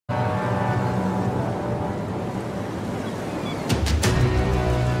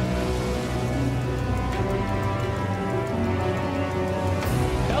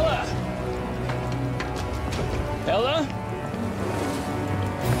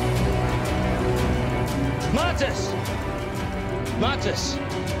Montes! Montes!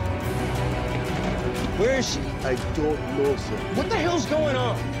 Where is she? I don't know, sir. What the hell's going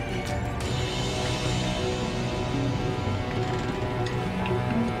on?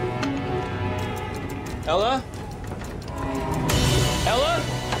 Ella? Ella?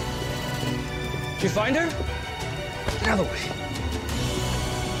 Did you find her? Get out of the way.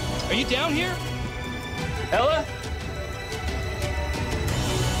 Are you down here? Ella?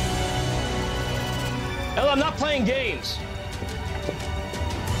 Ella, I'm not playing games.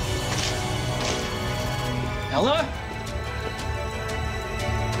 Ella?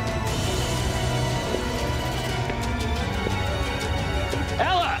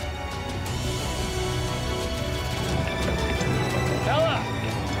 Ella! Ella!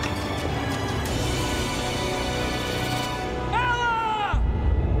 Ella!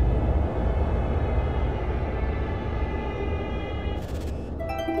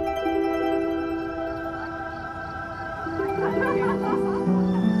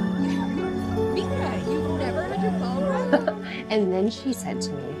 Mika, you've never had your phone read? And then she said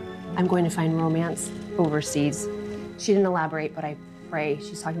to me, I'm going to find romance overseas. She didn't elaborate, but I pray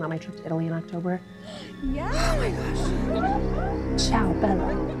she's talking about my trip to Italy in October. Yeah. Oh my gosh. Ciao,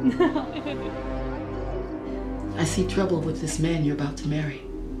 Bella. I see trouble with this man you're about to marry.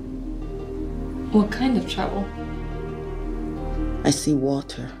 What kind of trouble? I see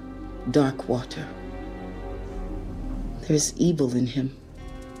water, dark water. There's evil in him.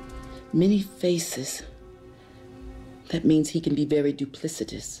 Many faces. That means he can be very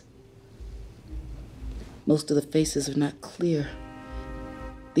duplicitous. Most of the faces are not clear.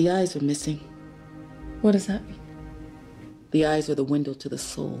 The eyes are missing. What does that mean? The eyes are the window to the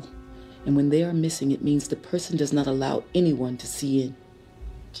soul. And when they are missing, it means the person does not allow anyone to see in.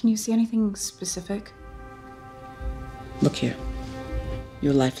 Can you see anything specific? Look here.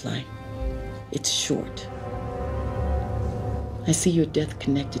 Your lifeline. It's short. I see your death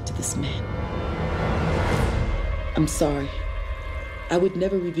connected to this man. I'm sorry. I would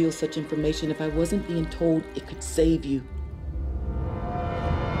never reveal such information if I wasn't being told it could save you.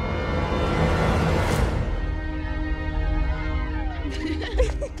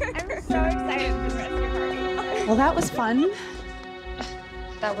 I'm so excited for the rest of your party. Well, that was fun.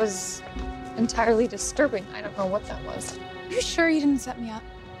 That was entirely disturbing. I don't know what that was. Are you sure you didn't set me up?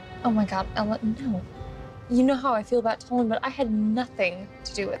 Oh my God, Ella, no. You know how I feel about Tolan, but I had nothing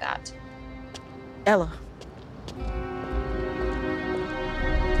to do with that. Ella.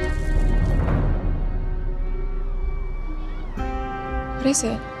 What is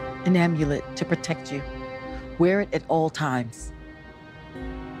it? An amulet to protect you. Wear it at all times.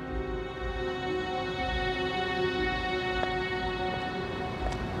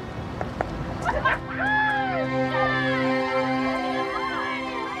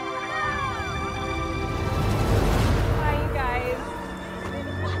 Bye, you guys.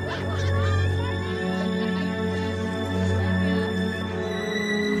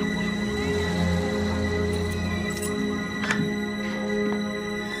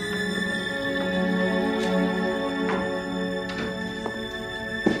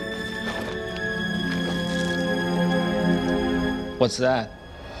 What's that?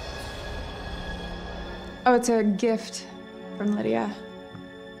 Oh, it's a gift from Lydia.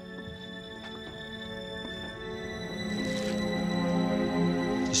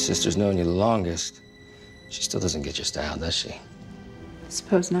 Your sister's known you the longest. She still doesn't get your style, does she?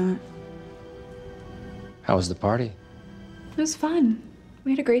 Suppose not. How was the party? It was fun.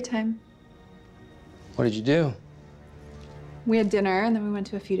 We had a great time. What did you do? We had dinner and then we went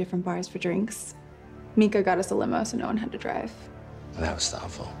to a few different bars for drinks. Mika got us a limo so no one had to drive. Well, that was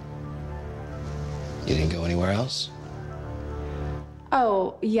thoughtful. You didn't go anywhere else?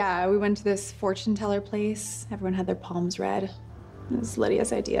 Oh, yeah, we went to this fortune teller place. Everyone had their palms read. It was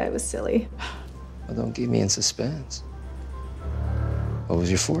Lydia's idea. It was silly. Well, don't keep me in suspense. What was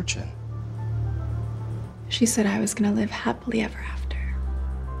your fortune? She said I was gonna live happily ever after.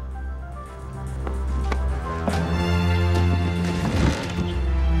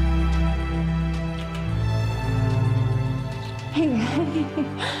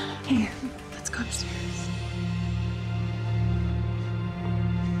 Hey, let's go upstairs.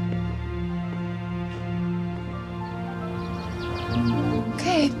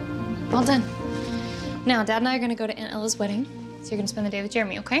 Okay, all done. Now, Dad and I are gonna go to Aunt Ella's wedding, so you're gonna spend the day with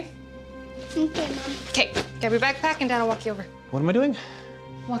Jeremy, okay? Okay, Mom. Okay, grab your backpack and Dad will walk you over. What am I doing?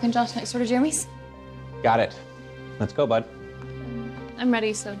 Walking Josh next door to Jeremy's. Got it. Let's go, bud. I'm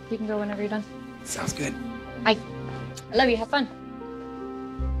ready, so we can go whenever you're done. Sounds good. Bye. I love you. Have fun.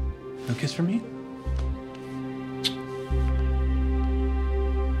 No kiss from me?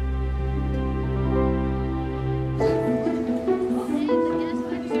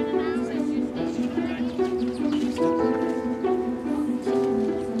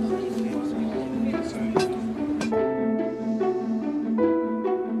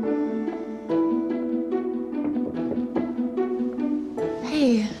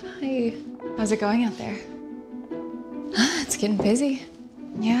 How's it going out there? It's getting busy.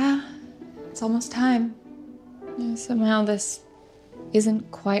 Yeah, it's almost time. Yeah, somehow this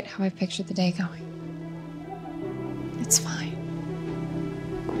isn't quite how I pictured the day going. It's fine.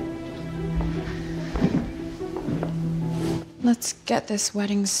 Let's get this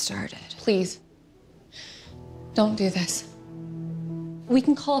wedding started. Please, don't do this. We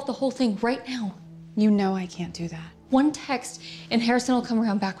can call off the whole thing right now. You know I can't do that. One text and Harrison will come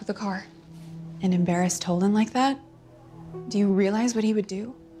around back with the car. And embarrass Tolan like that? Do you realize what he would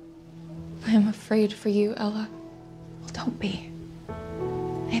do? I am afraid for you, Ella. Well, don't be.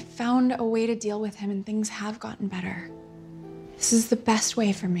 I found a way to deal with him and things have gotten better. This is the best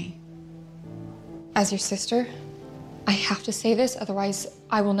way for me. As your sister, I have to say this, otherwise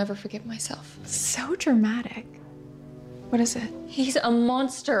I will never forgive myself. So dramatic. What is it? He's a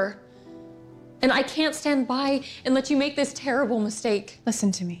monster. And I can't stand by and let you make this terrible mistake.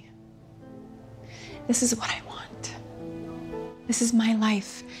 Listen to me. This is what I want. This is my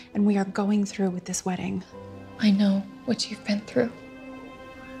life, and we are going through with this wedding. I know what you've been through.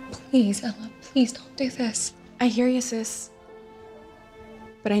 Please, Ella, please don't do this. I hear you, sis.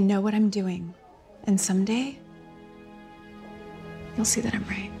 But I know what I'm doing. And someday, you'll see that I'm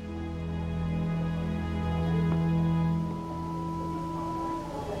right.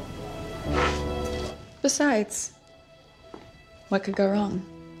 Besides, what could go wrong?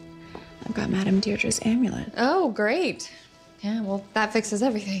 I've got Madame Deirdre's amulet. Oh, great. Yeah, well, that fixes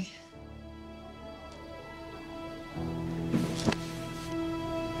everything.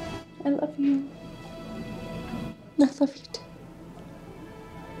 I love you. I love you too.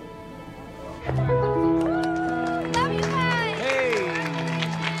 Love you guys.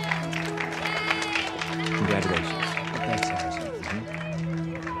 Congratulations. Thanks, Harrison.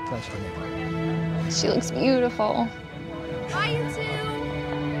 Pleasure to She looks beautiful. Bye, you two.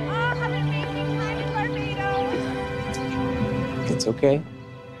 Oh, have an amazing time in Barbados. It's okay.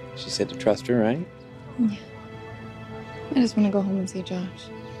 She said to trust her, right? Yeah. I just want to go home and see Josh.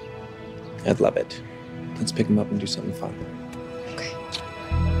 I'd love it. Let's pick him up and do something fun. Okay.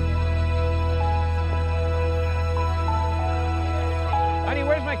 Honey,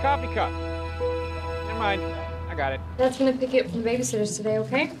 where's my coffee cup? Never mind. I got it. Dad's gonna pick you up from the babysitters today,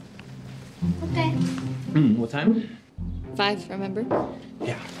 okay? Okay. What time? 5, remember?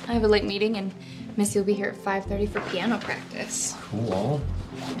 Yeah. I have a late meeting and Missy will be here at 5:30 for piano practice. Cool.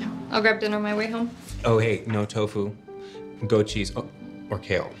 I'll grab dinner on my way home. Oh, hey, no tofu. Goat cheese. Oh, or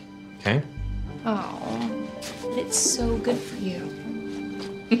kale. Okay? Oh, but it's so good for you.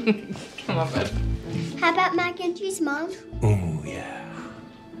 Come on, bud. How about mac and cheese, Mom? Oh, yeah.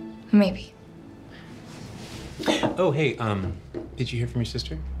 Maybe. Oh, hey, did you hear from your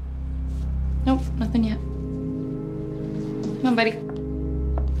sister? Nope, nothing yet. Come on, buddy.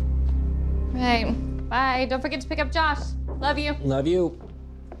 Right. Bye. Don't forget to pick up Josh. Love you. Love you.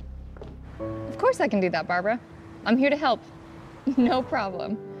 Of course I can do that, Barbara. I'm here to help. No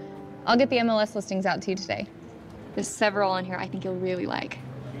problem. I'll get the MLS listings out to you today. There's several on here I think you'll really like.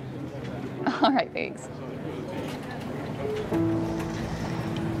 All right, thanks.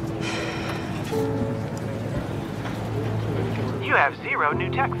 You have 0 new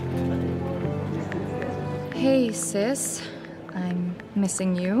texts. Hey, sis. I'm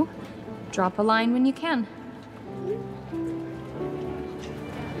missing you. Drop a line when you can.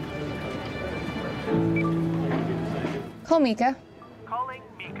 Call Mika. Calling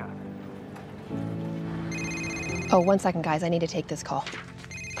Mika. Oh, 1 second, guys. I need to take this call.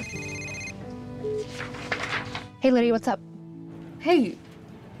 Hey, Lydia, what's up? Hey,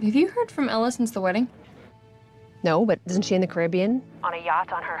 have you heard from Ella since the wedding? No, but isn't she in the Caribbean? On a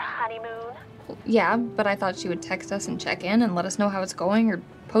yacht on her honeymoon? Yeah, but I thought she would text us and check in and let us know how it's going or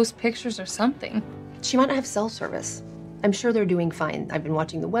post pictures or something. She might not have cell service. I'm sure they're doing fine. I've been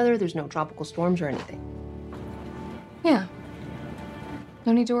watching the weather. There's no tropical storms or anything. Yeah.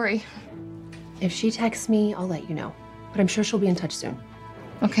 No need to worry. If she texts me, I'll let you know. But I'm sure she'll be in touch soon.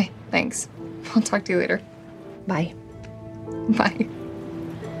 Okay, thanks. I'll talk to you later. Bye. Bye.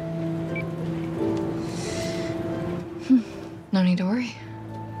 No need to worry.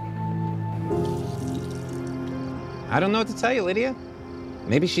 I don't know what to tell you, Lydia.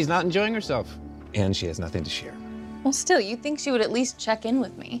 Maybe she's not enjoying herself, and she has nothing to share. Well, still, you'd think she would at least check in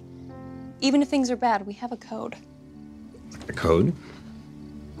with me. Even if things are bad, we have a code. A code?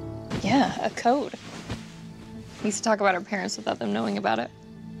 Yeah, a code. We used to talk about our parents without them knowing about it.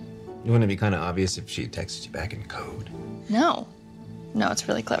 Wouldn't it be kind of obvious if she texted you back in code? No. No, it's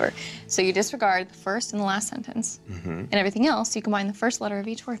really clever. So you disregard the first and the last sentence. And everything else, you combine the first letter of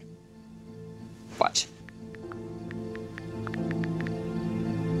each word. Watch.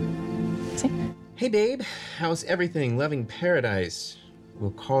 See? Hey, babe. How's everything? Loving paradise.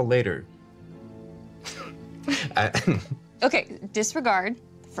 We'll call later. Okay, disregard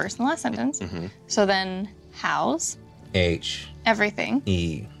the first and last sentence. So then, how's H. everything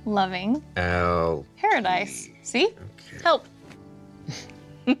E. loving L. paradise? See? Okay. Help.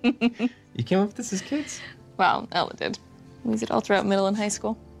 You came up with this as kids? Well, Ella did. We used it all throughout middle and high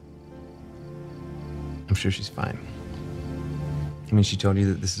school. I'm sure she's fine. I mean, she told you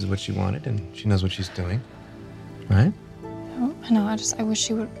that this is what she wanted, and she knows what she's doing, right? Oh, I know. I wish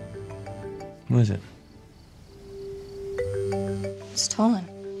she would. Who is it? It's Tolan.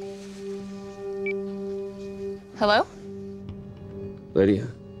 Hello? Lydia,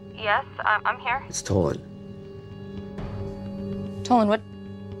 Yes, I'm here. it's Tolan. Tolan,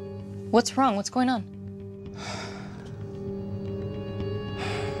 what's wrong? What's going on?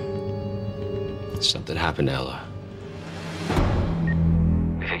 Something happened to Ella.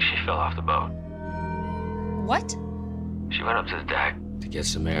 We think she fell off the boat. What? She went up to the deck. To get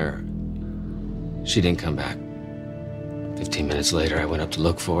some air. She didn't come back. 15 minutes later, I went up to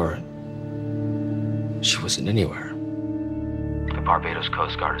look for her. She wasn't anywhere. The Barbados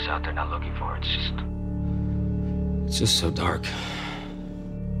Coast Guard is out there now looking for her. It's just so dark.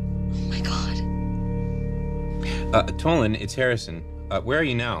 Oh my God. Tolan, it's Harrison. Where are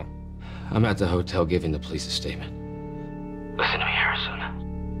you now? I'm at the hotel giving the police a statement. Listen to me, Harrison.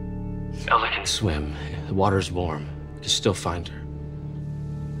 Ella can Swim. The water's warm. You can still find her.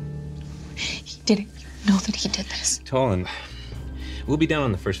 He didn't know that he did this. Tolan, we'll be down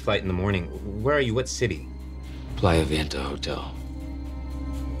on the first flight in the morning. Where are you? What city? Playa Venta Hotel.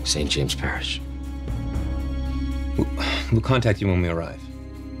 St. James Parish. We'll contact you when we arrive.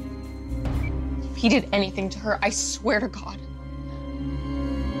 If he did anything to her, I swear to God.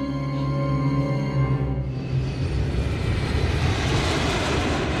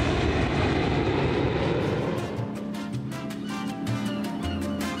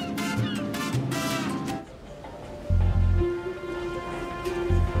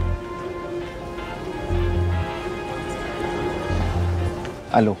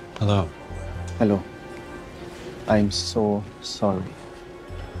 Hello. Hello. Hello. I'm so sorry.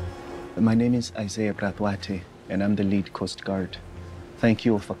 My name is Isaiah Bratwate, and I'm the lead Coast Guard. Thank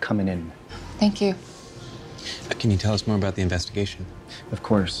you for coming in. Thank you. Can you tell us more about the investigation? Of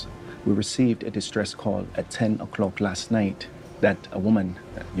course. We received a distress call at 10 o'clock last night that a woman,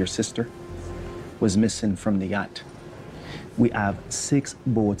 your sister, was missing from the yacht. We have 6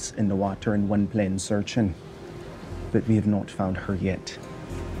 boats in the water and 1 plane searching, but we have not found her yet.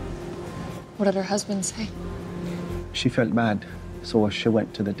 What did her husband say? She felt bad, so she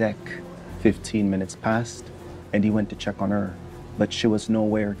went to the deck. 15 minutes passed, and he went to check on her, but she was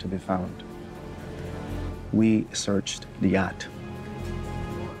nowhere to be found. We searched the yacht.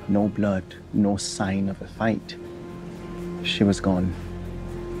 No blood, no sign of a fight. She was gone.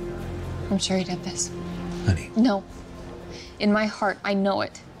 I'm sure he did this. Honey. No. In my heart, I know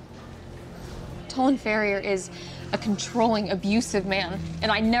it. Tolan Ferrier is a controlling, abusive man,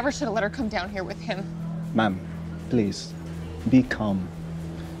 and I never should have let her come down here with him. Ma'am, please, be calm.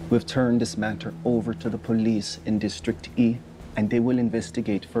 We've turned this matter over to the police in District E, and they will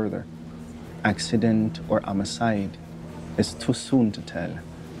investigate further. Accident or homicide is too soon to tell.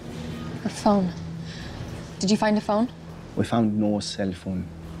 Her phone. Did you find a phone? We found no cell phone.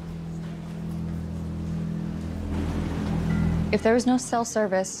 If there was no cell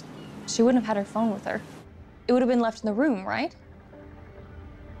service, she wouldn't have had her phone with her. It would have been left in the room, right?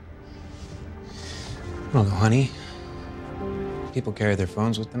 Well, honey. People carry their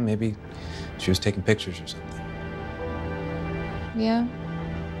phones with them. Maybe she was taking pictures or something. Yeah,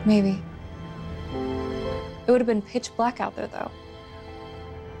 maybe. It would have been pitch black out there, though.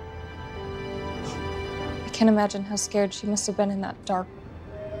 I can't imagine how scared she must have been in that dark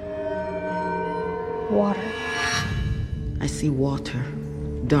water. I see water,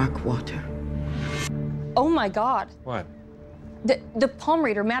 dark water. Oh my God. What? The palm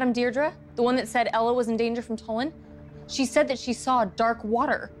reader, Madame Deirdre, the one that said Ella was in danger from Tolan, she said that she saw dark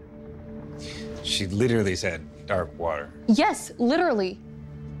water. She literally said dark water. Yes, literally.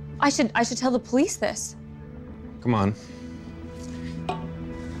 I should tell the police this. Come on.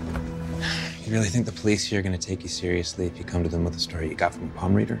 You really think the police here are going to take you seriously if you come to them with a story you got from a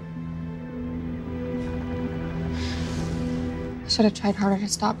palm reader? I should have tried harder to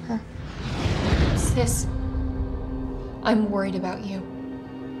stop her. Sis, I'm worried about you.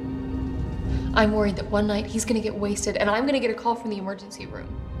 I'm worried that one night he's gonna get wasted and I'm gonna get a call from the emergency room.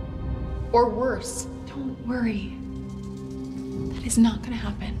 Or worse. Don't worry. That is not gonna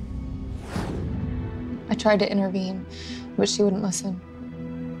happen. I tried to intervene, but she wouldn't listen.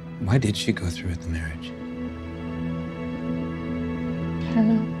 Why did she go through with the marriage? I don't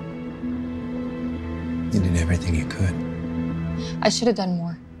know. You did everything you could. I should have done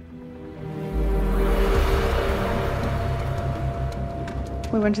more.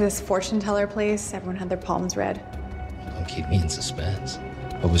 We went to this fortune teller place. Everyone had their palms read. Don't keep me in suspense.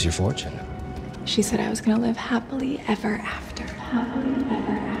 What was your fortune? She said I was gonna live happily ever after. Happily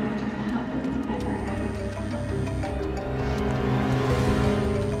ever after. Happily ever after.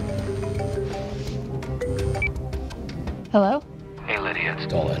 Hello? Hey, Lydia, it's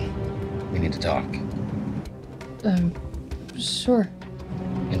Dolan. We need to talk. Sure.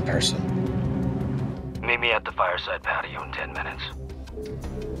 In person. Meet me at the fireside patio in 10 minutes.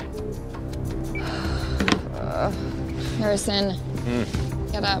 Harrison,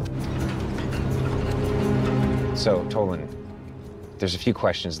 get up. So, Tolan, there's a few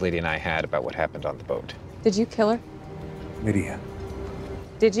questions Lydia and I had about what happened on the boat. Did you kill her? Lydia.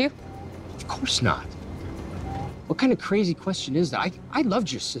 Did you? Of course not. What kind of crazy question is that? I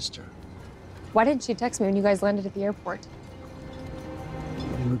loved your sister. Why didn't she text me when you guys landed at the airport?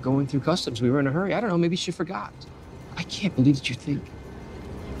 We were going through customs. We were in a hurry. I don't know, maybe she forgot. I can't believe that you think.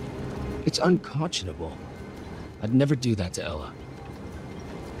 It's unconscionable. I'd never do that to Ella.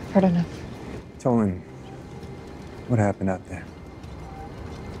 I've heard enough. Tolan, what happened out there?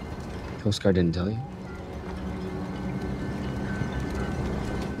 Coast Guard didn't tell you?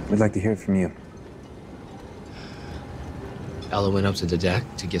 We'd like to hear it from you. Ella went up to the deck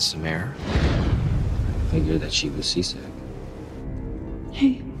to get some air. Figured that she was seasick.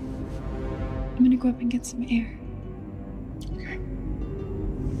 Hey, I'm gonna go up and get some air. Okay.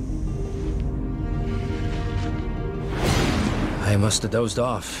 I must have dozed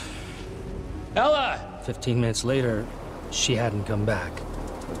off. Ella! 15 minutes later, she hadn't come back.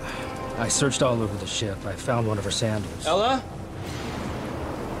 I searched all over the ship. I found one of her sandals. Ella?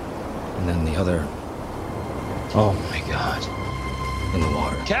 And then the other... Oh my God. In the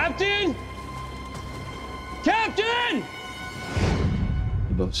water. Captain! Captain!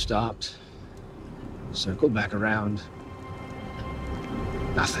 The boat stopped. Circled back around.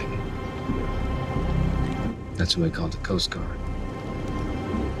 Nothing. That's when I called the Coast Guard.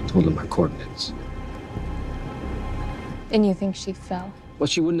 Told them my coordinates. And you think she fell? Well,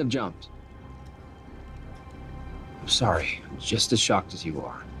 she wouldn't have jumped. I'm sorry. I'm just as shocked as you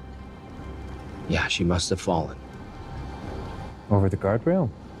are. Yeah, she must have fallen. Over the guardrail?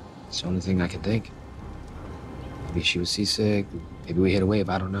 It's the only thing I can think. Maybe she was seasick. Maybe we hit a wave.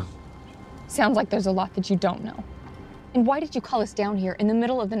 I don't know. Sounds like there's a lot that you don't know. And why did you call us down here in the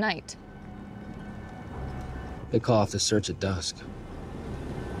middle of the night? They call off the search at dusk.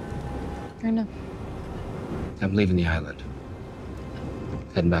 I know. I'm leaving the island.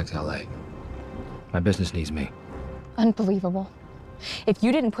 Heading back to LA. My business needs me. Unbelievable. If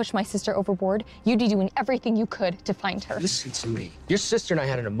you didn't push my sister overboard, you'd be doing everything you could to find her. Listen to me. Your sister and I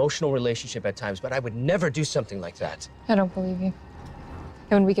had an emotional relationship at times, but I would never do something like that. I don't believe you.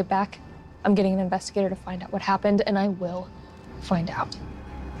 And when we get back, I'm getting an investigator to find out what happened, and I will find out.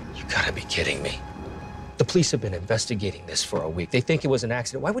 You gotta be kidding me. The police have been investigating this for a week. They think it was an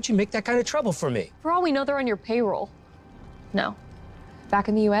accident. Why would you make that kind of trouble for me? For all we know, they're on your payroll. No. Back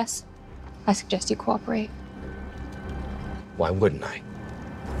in the US, I suggest you cooperate. Why wouldn't I?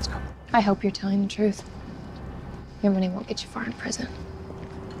 Let's go. I hope you're telling the truth. Your money won't get you far in prison.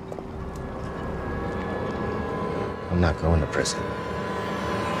 I'm not going to prison.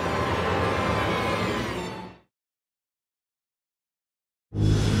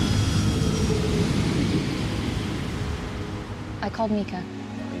 I called Mika.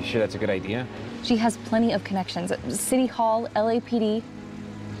 Are you sure that's a good idea? She has plenty of connections at City Hall, LAPD.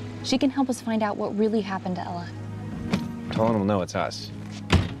 She can help us find out what really happened to Ella. Tolan will know it's us.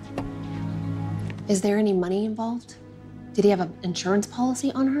 Is there any money involved? Did he have an insurance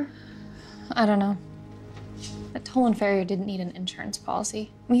policy on her? I don't know. But Tolan Ferrier didn't need an insurance policy.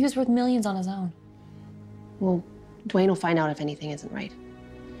 I mean, he was worth millions on his own. Well, Dwayne will find out if anything isn't right.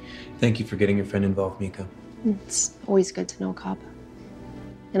 Thank you for getting your friend involved, Mika. It's always good to know a cop.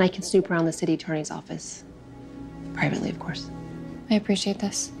 And I can snoop around the city attorney's office. Privately, of course. I appreciate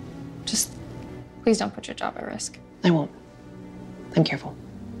this. Just please don't put your job at risk. I won't. I'm careful.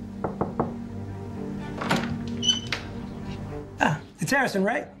 It's Harrison,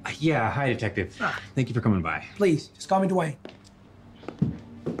 right? Yeah, hi, Detective. Thank you for coming by. Please, just call me Dwayne.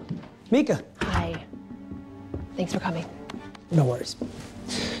 Mika. Hi. Thanks for coming. No worries.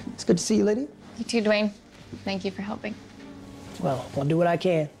 It's good to see you, Lydia. You too, Dwayne. Thank you for helping. Well, I'll do what I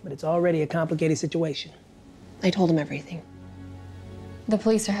can, but it's already a complicated situation. I told him everything. The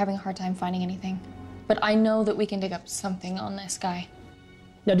police are having a hard time finding anything. But I know that we can dig up something on this guy.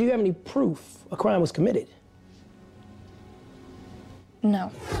 Now, do you have any proof a crime was committed?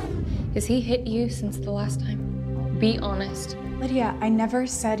 No. Has he hit you since the last time? Be honest. Lydia, I never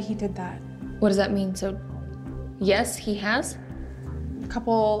said he did that. What does that mean? So, yes, he has? A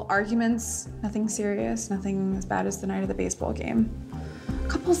couple arguments, nothing serious, nothing as bad as the night of the baseball game.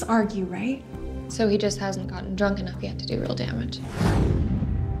 Couples argue, right? So he just hasn't gotten drunk enough yet to do real damage.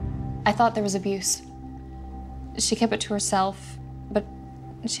 I thought there was abuse. She kept it to herself, but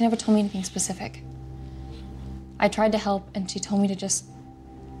she never told me anything specific. I tried to help, and she told me to just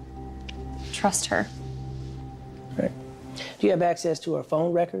trust her. Right. Do you have access to her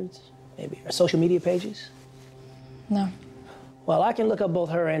phone records? Maybe her social media pages? No. Well, I can look up both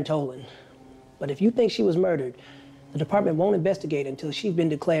her and Tolan. But if you think she was murdered, the department won't investigate until she's been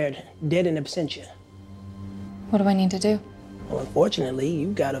declared dead in absentia. What do I need to do? Well, unfortunately,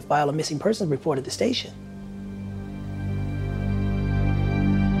 you've got to file a missing persons report at the station.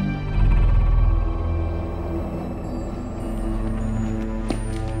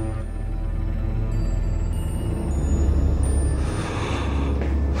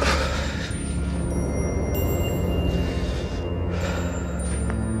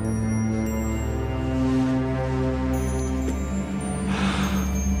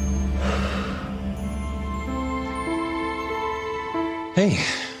 Hey,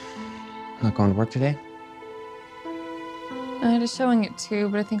 not going to work today? I had a showing at 2,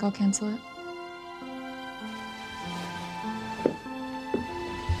 but I think I'll cancel it.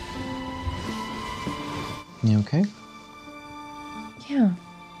 You okay? Yeah.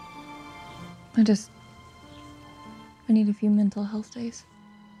 I need a few mental health days.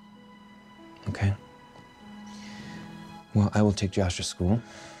 Okay. Well, I will take Josh to school,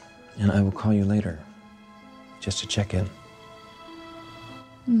 and I will call you later, just to check in.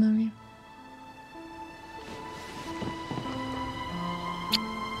 Love you.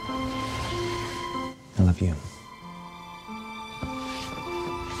 I love you.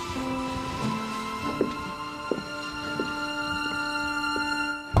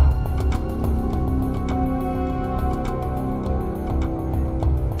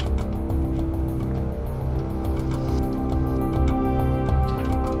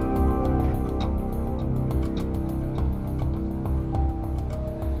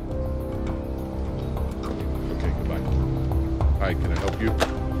 Hi, can I help you?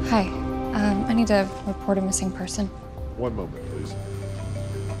 Hi. I need to report a missing person. One moment, please.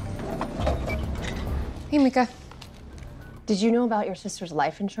 Hey, Mika. Did you know about your sister's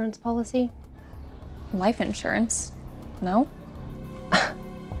life insurance policy? Life insurance? No.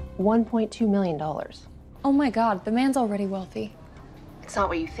 $1.2 million. Oh my God, the man's already wealthy. It's not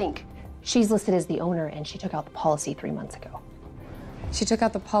what you think. She's listed as the owner, and she took out the policy 3 months ago. She took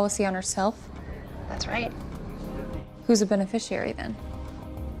out the policy on herself? That's right. Who's a beneficiary then?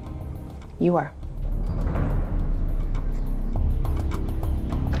 You are.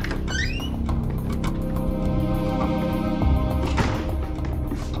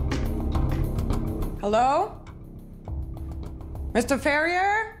 Hello? Mr.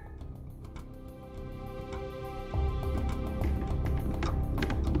 Ferrier?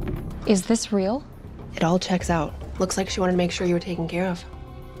 Is this real? It all checks out. Looks like she wanted to make sure you were taken care of.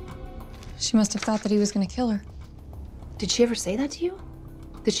 She must have thought that he was gonna kill her. Did she ever say that to you?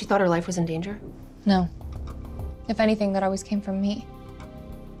 That she thought her life was in danger? No. If anything, that always came from me.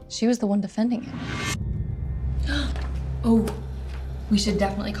 She was the one defending it. Oh, we should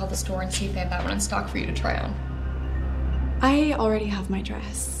definitely call the store and see if they have that one in stock for you to try on. I already have my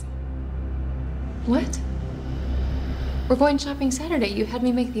dress. What? We're going shopping Saturday. You had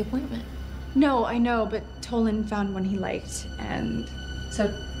me make the appointment. No, I know, but Tolan found one he liked, and... So,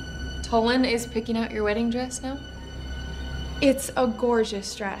 Tolan is picking out your wedding dress now? It's a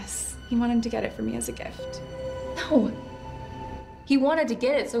gorgeous dress. He wanted to get it for me as a gift. No. He wanted to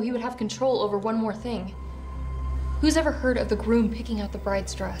get it so he would have control over one more thing. Who's ever heard of the groom picking out the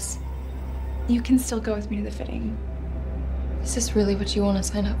bride's dress? You can still go with me to the fitting. Is this really what you want to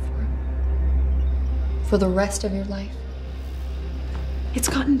sign up for? For the rest of your life? It's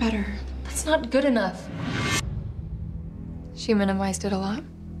gotten better. That's not good enough. She minimized it a lot.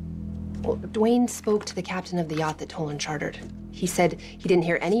 Well, Dwayne spoke to the captain of the yacht that Tolan chartered. He said he didn't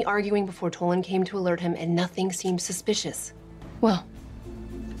hear any arguing before Tolan came to alert him, and nothing seemed suspicious. Well,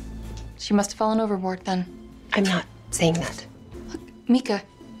 she must have fallen overboard then. I'm not saying that. Look, Mika,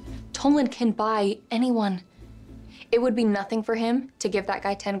 Tolan can buy anyone. It would be nothing for him to give that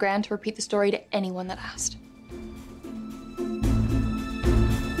guy 10 grand to repeat the story to anyone that asked.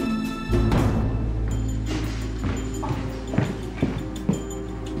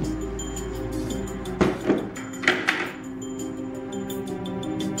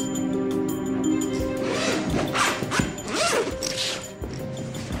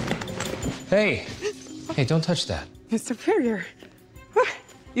 Hey. Hey, don't touch that. Mr. Ferrier,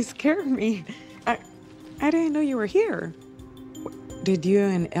 you scared me. I didn't know you were here. Did you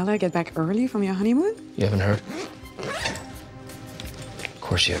and Ella get back early from your honeymoon? You haven't heard? Of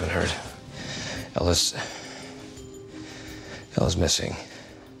course you haven't heard. Ella's missing.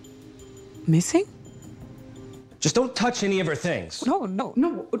 Missing? Just don't touch any of her things.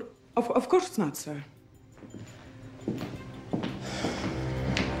 No. Of course not, sir.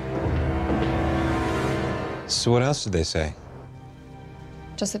 So what else did they say?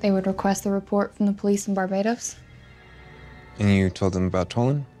 Just that they would request the report from the police in Barbados. And you told them about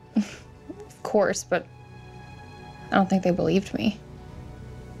Tolan? Of course, but I don't think they believed me.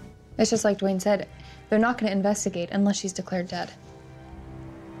 It's just like Dwayne said, they're not going to investigate unless she's declared dead.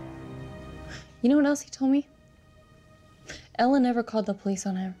 You know what else he told me? Ella never called the police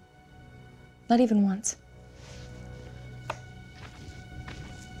on him. Not even once.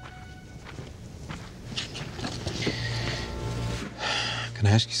 Can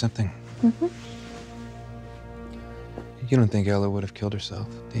I ask you something? Mm-hmm. You don't think Ella would have killed herself,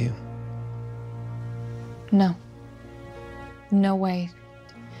 do you? No. No way.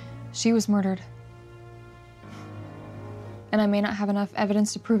 She was murdered. And I may not have enough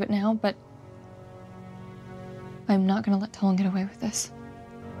evidence to prove it now, but I'm not gonna let Tolan get away with this.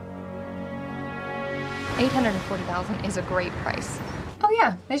 $840,000 is a great price. Oh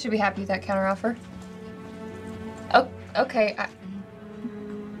yeah, they should be happy with that counteroffer. Oh, okay.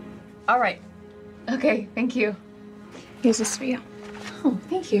 All right. Okay, thank you. Here's this for you. Oh,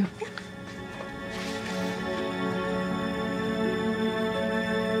 thank you.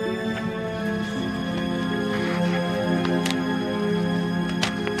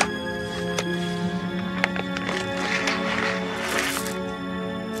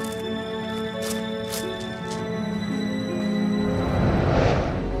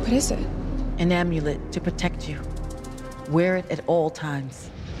 What is it? An amulet to protect you. Wear it at all times.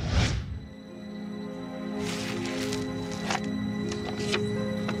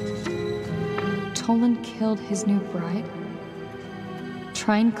 Tolan killed his new bride?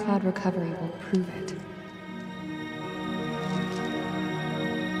 Trine Cloud Recovery will prove it.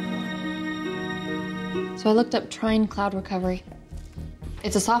 So I looked up Trine Cloud Recovery.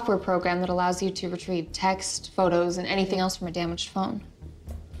 It's a software program that allows you to retrieve text, photos, and anything else from a damaged phone.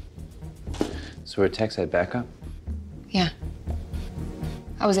 So her text had backup? Yeah.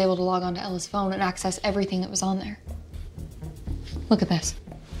 I was able to log onto Ella's phone and access everything that was on there. Look at this.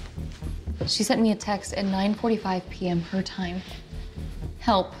 She sent me a text at 9:45 p.m. her time.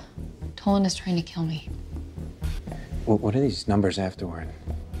 Help. Tolan is trying to kill me. What are these numbers afterward?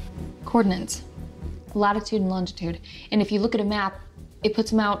 Coordinates. Latitude and longitude. And if you look at a map, it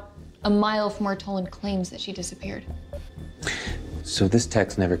puts them out a mile from where Tolan claims that she disappeared. So this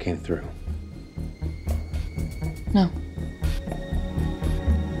text never came through? No.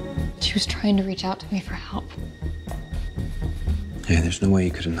 She was trying to reach out to me for help. Yeah, there's no way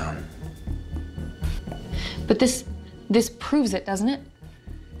you could have known. But this proves it, doesn't it?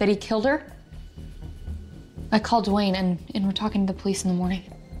 That he killed her? I called Dwayne and we're talking to the police in the morning.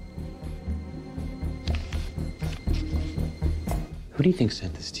 Who do you think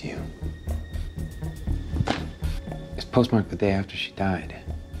sent this to you? It's postmarked the day after she died.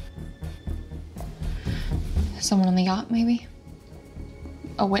 Someone on the yacht, maybe?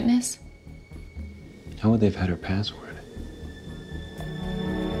 A witness? How would they have had her password?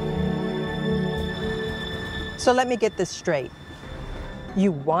 So let me get this straight.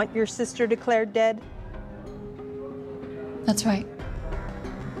 You want your sister declared dead? That's right.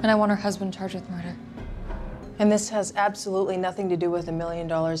 And I want her husband charged with murder. And this has absolutely nothing to do with $1 million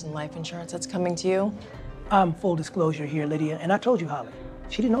in life insurance that's coming to you? Full disclosure here, Lydia, and I told you, Holly.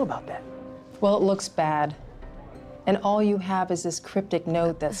 She didn't know about that. Well, it looks bad. And all you have is this cryptic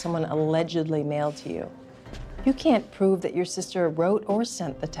note that someone allegedly mailed to you. You can't prove that your sister wrote or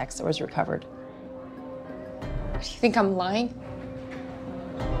sent the text that was recovered. Do you think I'm lying?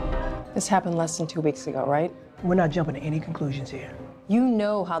 This happened less than 2 weeks ago, right? We're not jumping to any conclusions here. You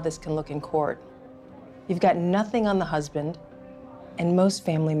know how this can look in court. You've got nothing on the husband, and most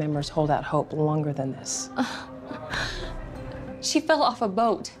family members hold out hope longer than this. She fell off a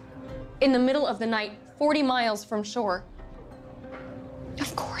boat in the middle of the night, 40 miles from shore.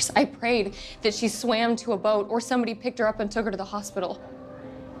 Of course, I prayed that she swam to a boat or somebody picked her up and took her to the hospital.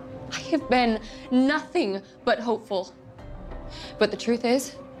 I have been nothing but hopeful. But the truth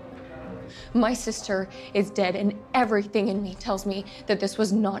is, my sister is dead, and everything in me tells me that this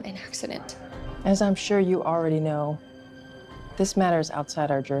was not an accident. As I'm sure you already know, this matter is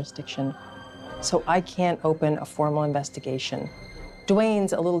outside our jurisdiction, so I can't open a formal investigation.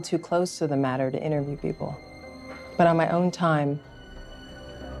 Dwayne's a little too close to the matter to interview people. But on my own time,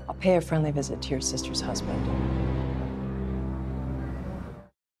 I'll pay a friendly visit to your sister's husband.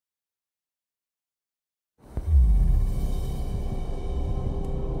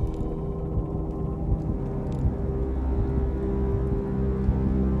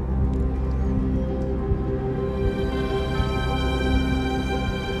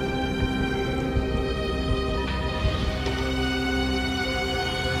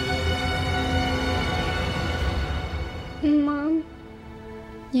 Mom,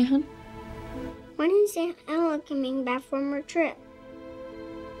 Yeah? when is Aunt Ella coming back from her trip?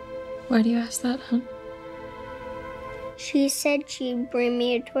 Why do you ask that, hon? She said she'd bring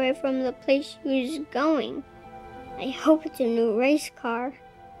me a toy from the place she was going. I hope it's a new race car.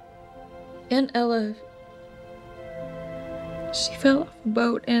 Aunt Ella, she fell off a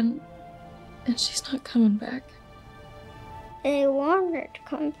boat and she's not coming back. They want her to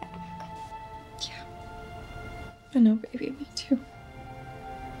come back. I know, baby, me too.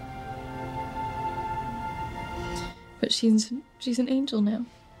 But she's an angel now.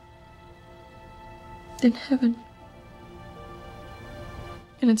 In heaven.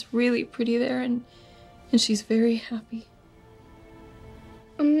 And it's really pretty there, and she's very happy.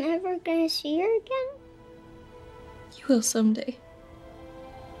 I'm never gonna see her again? You will someday.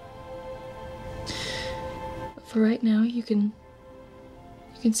 But for right now, you can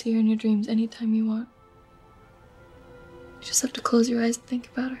see her in your dreams anytime you want. You just have to close your eyes and think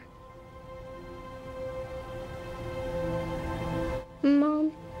about her.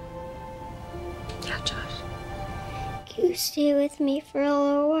 Mom, Yeah, Josh. can you stay with me for a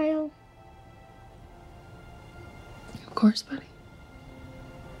little while? Of course, buddy.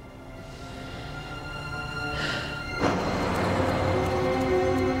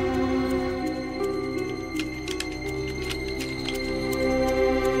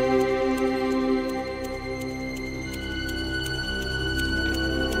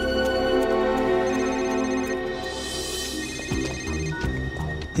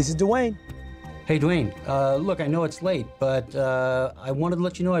 This is Dwayne. Hey, Dwayne. Look, I know it's late, but I wanted to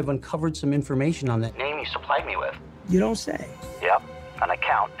let you know I've uncovered some information on that Name you supplied me with. You don't say. Yep, an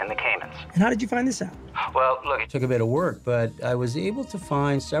account in the Caymans. And how did you find this out? Well, look, It took a bit of work, but I was able to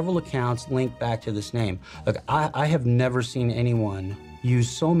find several accounts linked back to this name. Look, I have never seen anyone use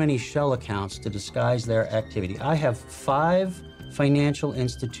so many shell accounts to disguise their activity. I have 5 financial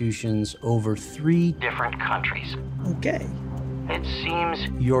institutions over 3 different countries. Okay. It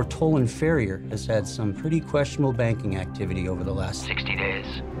seems Your Tolan Farrier has had some pretty questionable banking activity over the last 60 days.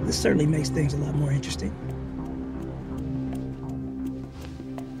 This certainly makes things a lot more interesting.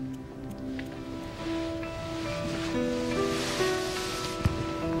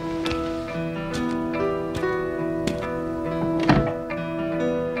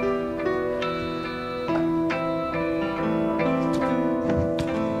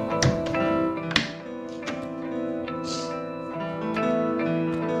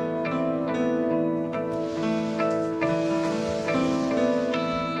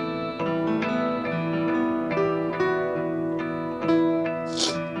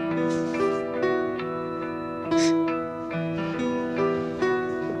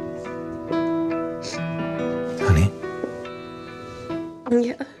 Honey,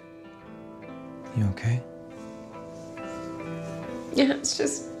 Yeah. you okay? Yeah, it's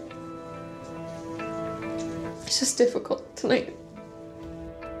just difficult tonight.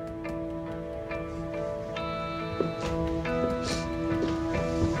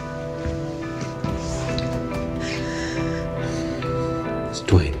 It's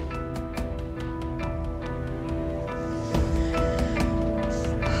Dwayne.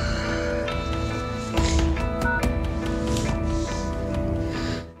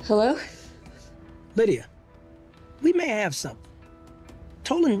 Hello? Lydia, we may have something.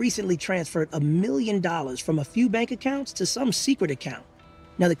 Tolan recently transferred $1 million from a few bank accounts to some secret account.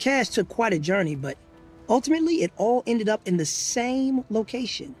 Now, the cash took quite a journey, but ultimately it all ended up in the same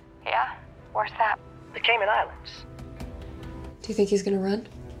location. Yeah? Where's that? The Cayman Islands. Do you think he's gonna run?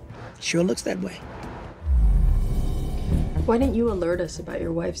 Sure looks that way. Why didn't you alert us about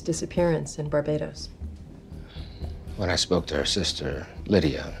your wife's disappearance in Barbados? When I spoke to her sister,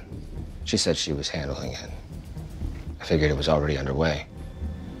 Lydia, she said she was handling it. I figured it was already underway.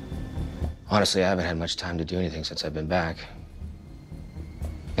 Honestly, I haven't had much time to do anything since I've been back.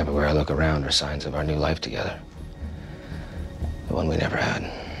 Everywhere I look around are signs of our new life together. The one we never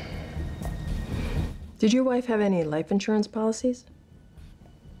had. Did your wife have any life insurance policies?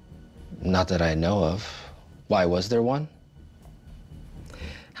 Not that I know of. Why, was there one?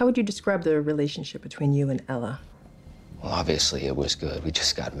 How would you describe the relationship between you and Ella? Well, obviously it was good. We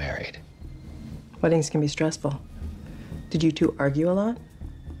just got married. Weddings can be stressful. Did you two argue a lot?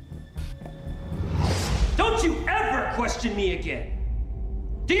 Don't you ever question me again!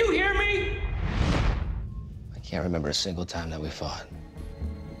 Do you hear me? I can't remember a single time that we fought.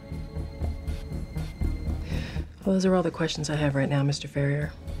 Well, those are all the questions I have right now, Mr.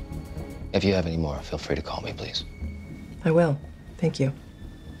 Ferrier. If you have any more, feel free to call me, please. I will. Thank you.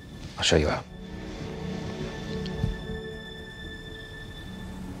 I'll show you out.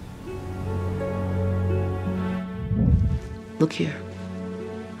 Look here.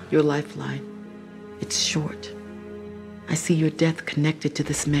 Your lifeline. It's short. I see your death connected to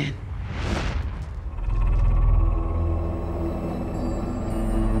this man.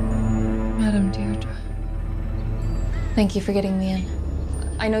 Madam Deirdre, thank you for getting me in.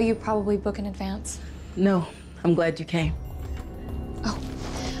 I know you probably book in advance. No, I'm glad you came. Oh,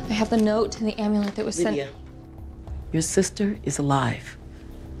 I have the note and the amulet that was Lydia, sent. your sister is alive.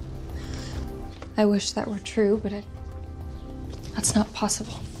 I wish that were true, but that's not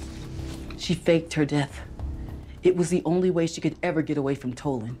possible. She faked her death. It was the only way she could ever get away from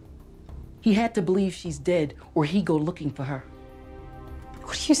Tolan. He had to believe she's dead, or he'd go looking for her.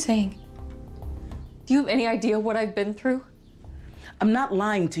 What are you saying? Do you have any idea what I've been through? I'm not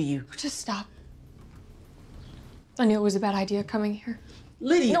lying to you. Just stop. I knew it was a bad idea coming here.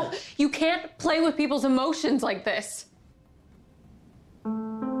 Lydia! No, you can't play with people's emotions like this.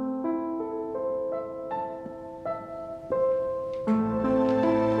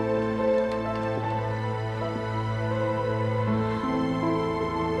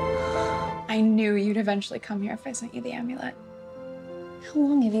 I knew you'd eventually come here if I sent you the amulet. How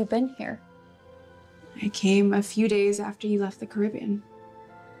long have you been here? I came a few days after you left the Caribbean.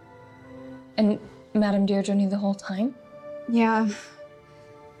 And Madame Deirdre knew the whole time? Yeah.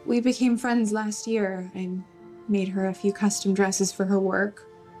 We became friends last year. I made her a few custom dresses for her work.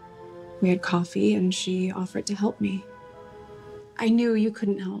 We had coffee and she offered to help me. I knew you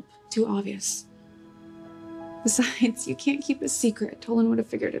couldn't help. Too obvious. Besides, you can't keep a secret. Tolan would have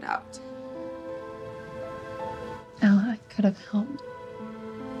figured it out. Ella, I could have helped.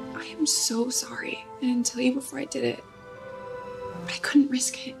 I am so sorry. I didn't tell you before I did it. But I couldn't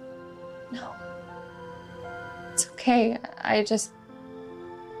risk it. No. It's okay. I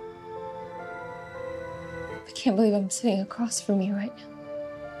can't believe I'm sitting across from you right now.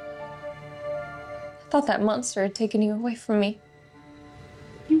 I thought that monster had taken you away from me.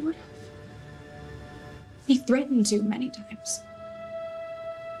 You would have. He threatened to many times.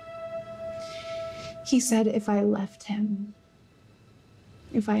 He said if I left him,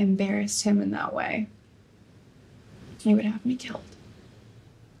 if I embarrassed him in that way, he would have me killed.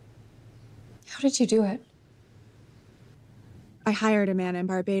 How did you do it? I hired a man in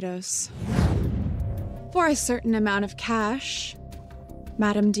Barbados. For a certain amount of cash,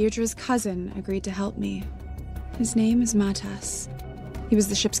 Madame Deirdre's cousin agreed to help me. His name is Matas. He was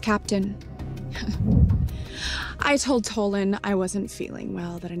the ship's captain. I told Tolan I wasn't feeling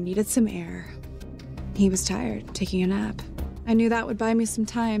well, that I needed some air. He was tired, taking a nap. I knew that would buy me some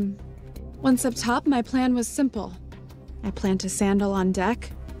time. Once up top, my plan was simple. I plant a sandal on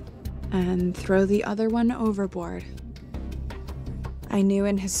deck and throw the other one overboard. I knew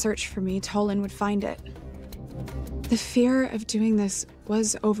in his search for me, Tolan would find it. The fear of doing this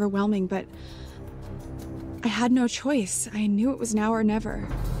was overwhelming, but I had no choice. I knew it was now or never.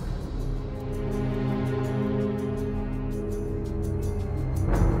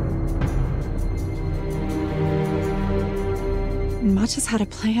 Matas had a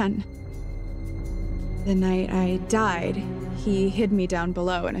plan. The night I died, he hid me down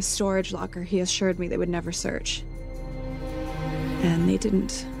below in a storage locker he assured me they would never search. And they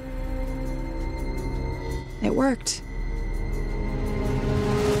didn't. It worked.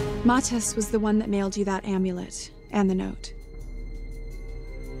 Matas was the one that mailed you that amulet and the note.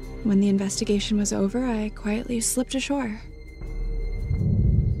 When the investigation was over, I quietly slipped ashore.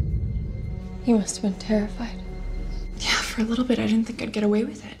 You must have been terrified. Yeah, for a little bit, I didn't think I'd get away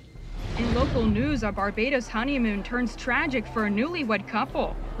with it. In local news, a Barbados honeymoon turns tragic for a newlywed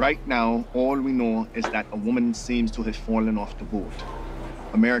couple. Right now, all we know is that a woman seems to have fallen off the boat.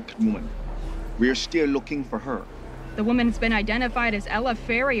 American woman. We're still looking for her. The woman's been identified as Ella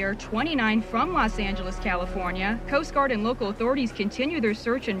Ferrier, 29, from Los Angeles, California. Coast Guard and local authorities continue their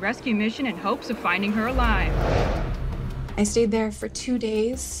search and rescue mission in hopes of finding her alive. I stayed there for 2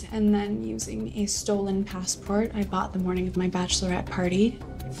 days, and then using a stolen passport I bought the morning of my bachelorette party,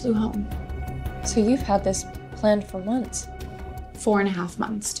 I flew home. So you've had this planned for months? 4.5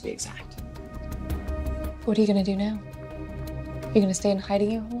 months, to be exact. What are you gonna do now? You're gonna stay in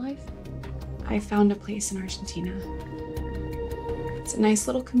hiding your whole life? I found a place in Argentina. It's a nice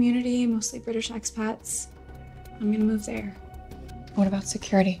little community, mostly British expats. I'm gonna move there. What about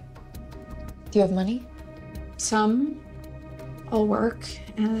security? Do you have money? Some. I'll work,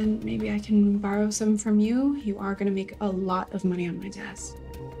 and maybe I can borrow some from you. You are gonna make a lot of money on my desk.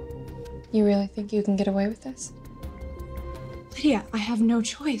 You really think you can get away with this? Lydia, I have no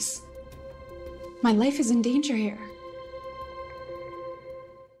choice. My life is in danger here.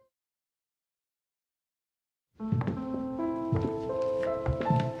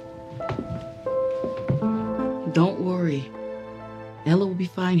 Don't worry. Ella will be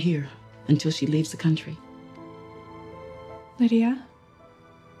fine here until she leaves the country. Lydia,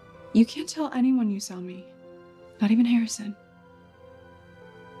 you can't tell anyone you saw me. Not even Harrison.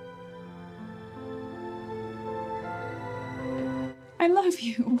 I love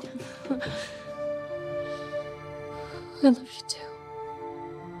you. I love you too.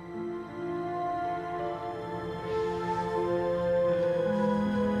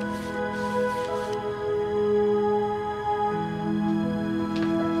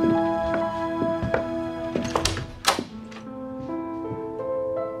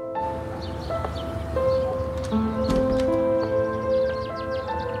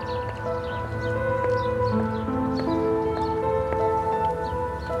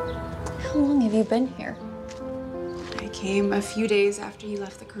 How long have you been here? I came a few days after you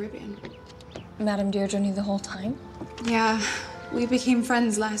left the Caribbean. Madame Deirdre knew the whole time? Yeah, we became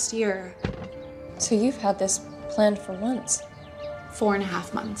friends last year. So you've had this planned for months?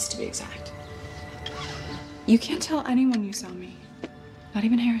 4.5 months, to be exact. You can't tell anyone you saw me. Not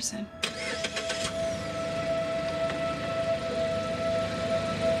even Harrison.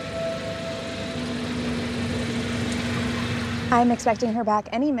 I'm expecting her back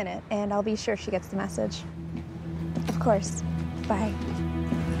any minute, and I'll be sure she gets the message. Of course. Bye.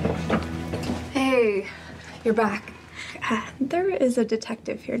 Hey, you're back. There is a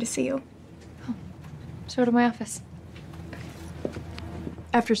detective here to see you. Show to my office.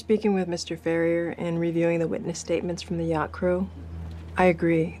 After speaking with Mr. Ferrier and reviewing the witness statements from the yacht crew, I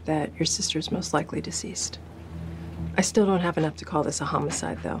agree that your sister's most likely deceased. I still don't have enough to call this a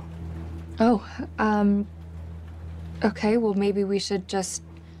homicide, though. Oh, okay, well, maybe we should just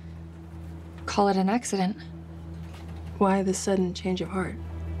call it an accident. Why the sudden change of heart?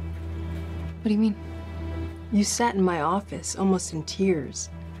 What do you mean? You sat in my office, almost in tears,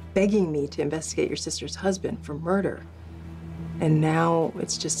 begging me to investigate your sister's husband for murder. And now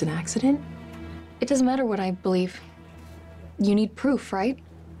it's just an accident? It doesn't matter what I believe. You need proof, right?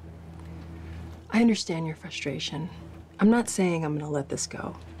 I understand your frustration. I'm not saying I'm gonna let this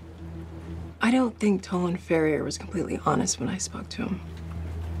go. I don't think Tolan Ferrier was completely honest when I spoke to him.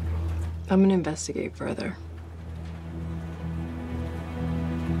 I'm gonna investigate further.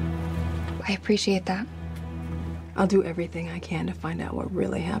 I appreciate that. I'll do everything I can to find out what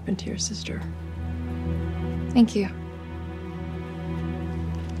really happened to your sister. Thank you.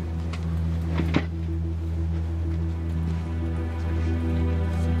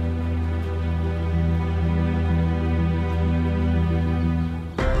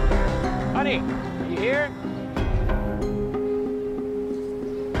 Honey, are you here?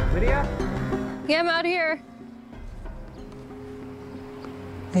 Lydia? Yeah, I'm out here.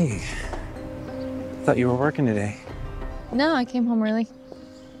 Hey, I thought you were working today. No, I came home early.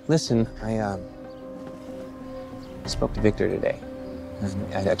 Listen, I spoke to Victor today.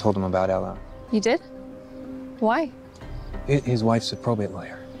 And I told him about Ella. You did? Why? His wife's a probate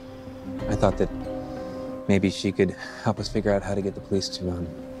lawyer. I thought that maybe she could help us figure out how to get the police to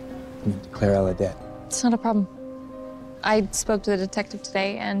declare Ella dead. It's not a problem. I spoke to the detective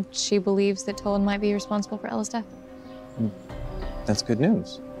today, and she believes that Tolan might be responsible for Ella's death. That's good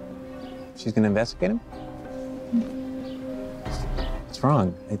news. She's gonna investigate him? What's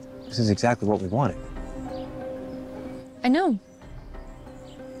wrong? This is exactly what we wanted. I know.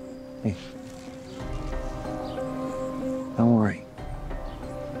 Hey. Don't worry.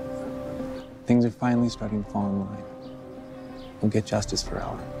 Things are finally starting to fall in line. We'll get justice for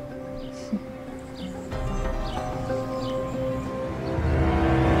Ella.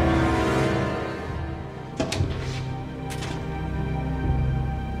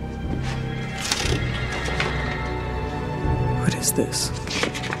 What is this?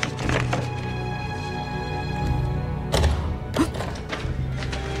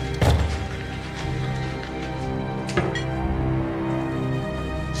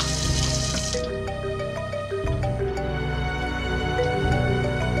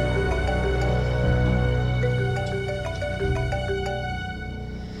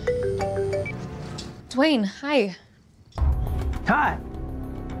 Dwayne, hi. Hi.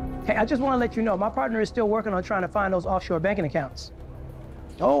 Hey, I just want to let you know, my partner is still working on trying to find those offshore banking accounts.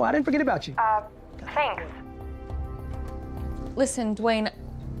 Oh, I didn't forget about you. Thanks. Listen, Dwayne,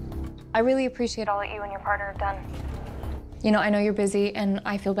 I really appreciate all that you and your partner have done. You know, I know you're busy, and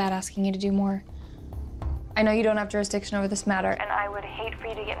I feel bad asking you to do more. I know you don't have jurisdiction over this matter, and I would hate for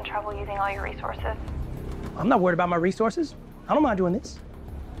you to get in trouble using all your resources. I'm not worried about my resources. I don't mind doing this.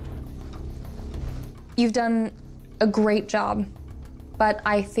 You've done a great job, but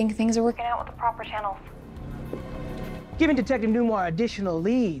I think things are working out with the proper channels. Giving Detective Newmar additional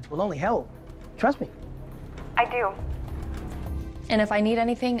leads will only help. Trust me. I do. And if I need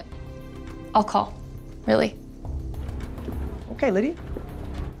anything, I'll call. Really. Okay, Lydia.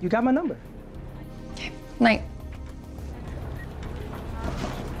 You got my number. Okay. Night.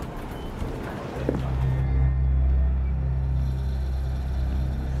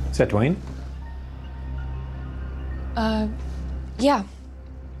 Is that Dwayne? Yeah. Are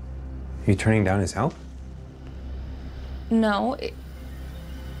you turning down his help? No,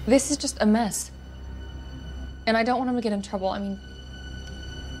 this is just a mess. And I don't want him to get in trouble. I mean,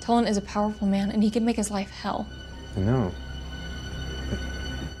 Tolan is a powerful man, and he can make his life hell. I know. But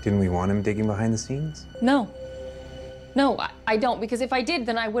didn't we want him digging behind the scenes? No. No, I don't, because if I did,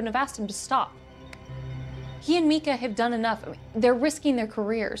 then I wouldn't have asked him to stop. He and Mika have done enough. I mean, they're risking their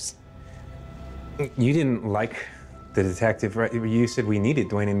careers. You didn't like the detective, right? You said we needed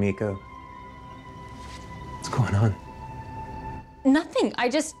Dwayne and Mika. What's going on? Nothing.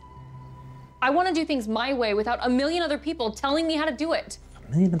 I want to do things my way without a million other people telling me how to do it. A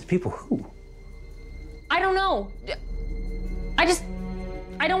million other people? Who? I don't know.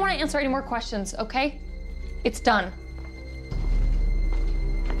 I don't want to answer any more questions, okay? It's done.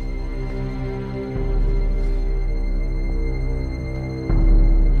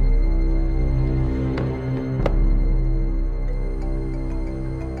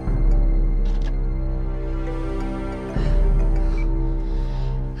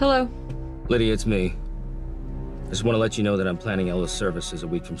 Hello. Lydia, it's me. Just want to let you know that I'm planning Ella's services a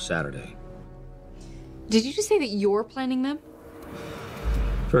week from Saturday. Did you just say that you're planning them?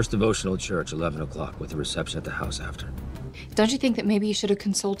 First devotional at church, 11 o'clock, with the reception at the house after. Don't you think that maybe you should have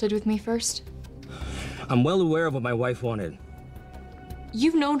consulted with me first? I'm well aware of what my wife wanted.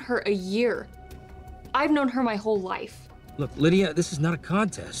 You've known her a year. I've known her my whole life. Look, Lydia, this is not a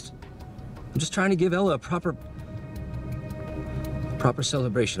contest. I'm just trying to give Ella a proper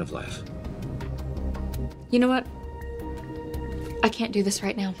celebration of life. You know what? I can't do this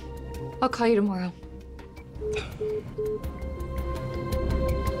right now. I'll call you tomorrow.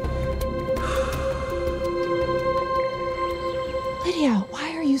 Lydia,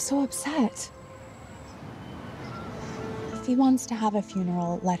 why are you so upset? If he wants to have a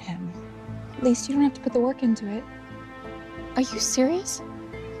funeral, let him. At least you don't have to put the work into it. Are you serious?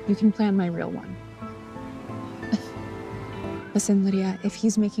 You can plan my real one. Listen, Lydia, if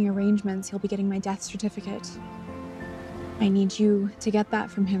he's making arrangements, he'll be getting my death certificate. I need you to get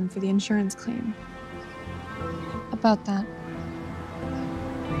that from him for the insurance claim. About that.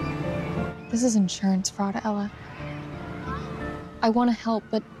 This is insurance fraud, Ella. I want to help,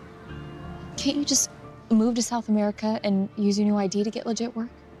 but can't you just move to South America and use your new ID to get legit work?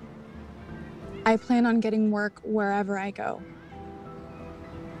 I plan on getting work wherever I go.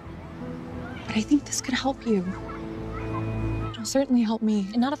 But I think this could help you. It'll certainly help me.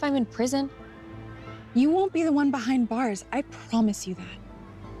 And not if I'm in prison. You won't be the one behind bars. I promise you that.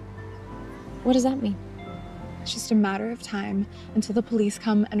 What does that mean? It's just a matter of time until the police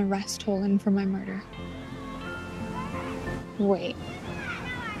come and arrest Tolan for my murder. Wait.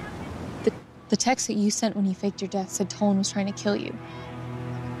 The text that you sent when you faked your death said Tolan was trying to kill you.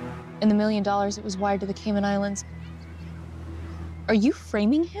 And the $1 million that was wired to the Cayman Islands. Are you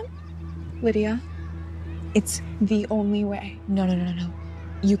framing him? Lydia, it's the only way. No.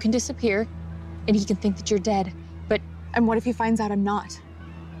 You can disappear, and he can think that you're dead, but... And what if he finds out I'm not?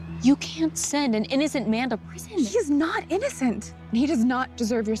 You can't send an innocent man to prison. He's not innocent. He does not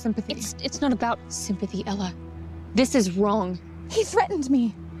deserve your sympathy. It's not about sympathy, Ella. This is wrong. He threatened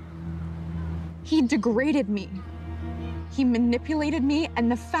me. He degraded me. He manipulated me, and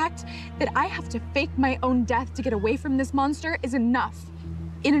the fact that I have to fake my own death to get away from this monster is enough,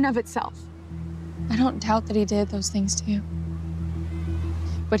 in and of itself. I don't doubt that he did those things to you.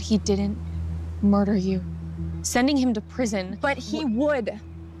 But he didn't murder you. Sending him to prison. But he would.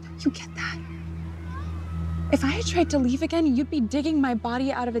 You get that? If I had tried to leave again, you'd be digging my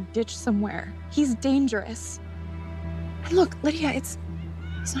body out of a ditch somewhere. He's dangerous. And look, Lydia, it's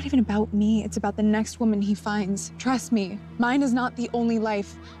not even about me. It's about the next woman he finds. Trust me, mine is not the only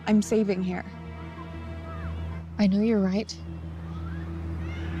life I'm saving here. I know you're right.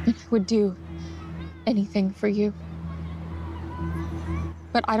 And I would do anything for you.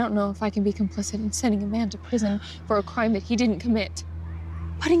 But I don't know if I can be complicit in sending a man to prison for a crime that he didn't commit.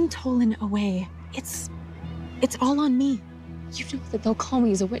 Putting Tolan away, it's all on me. You know that they'll call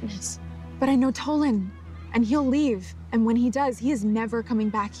me as a witness. But I know Tolan, and he'll leave. And when he does, he is never coming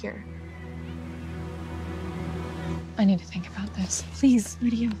back here. I need to think about this. Please,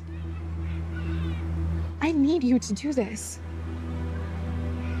 Lydia. I need you to do this.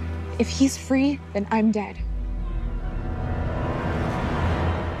 If he's free, then I'm dead.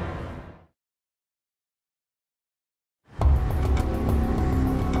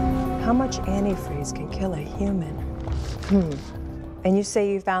 How much antifreeze can kill a human? And you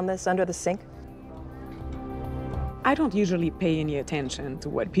say you found this under the sink? I don't usually pay any attention to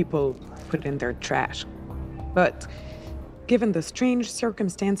what people put in their trash. But given the strange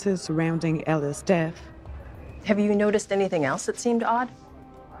circumstances surrounding Ella's death... Have you noticed anything else that seemed odd?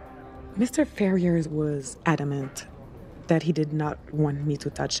 Mr. Ferrier was adamant that he did not want me to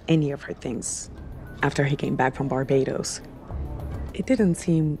touch any of her things after he came back from Barbados. It didn't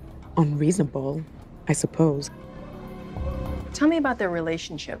seem unreasonable, I suppose. Tell me about their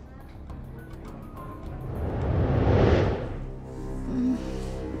relationship.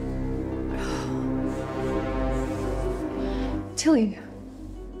 Tilly,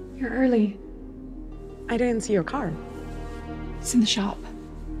 you're early. I didn't see your car. It's in the shop.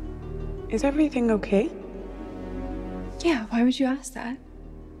 Is everything okay? Yeah, why would you ask that?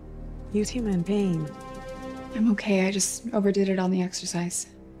 You seem in pain. I'm okay, I just overdid it on the exercise.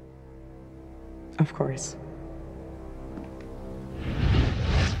 Of course.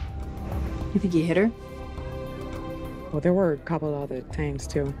 You think you hit her? Well, there were a couple other times,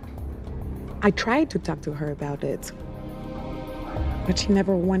 too. I tried to talk to her about it, but she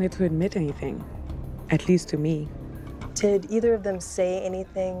never wanted to admit anything, at least to me. Did either of them say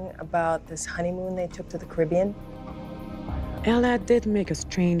anything about this honeymoon they took to the Caribbean? Ella did make a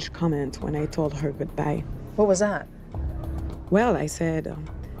strange comment when I told her goodbye. What was that? Well, I said,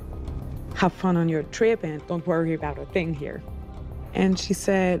 have fun on your trip and don't worry about a thing here. And she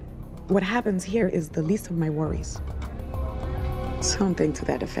said, what happens here is the least of my worries. Something to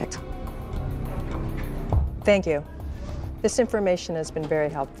that effect. Thank you. This information has been very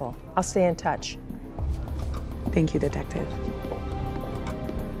helpful. I'll stay in touch. Thank you, Detective.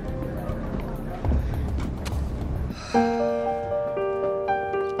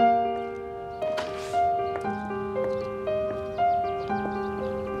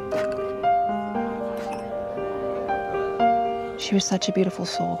 She was such a beautiful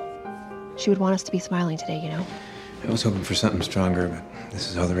soul. She would want us to be smiling today, you know? I was hoping for something stronger, but this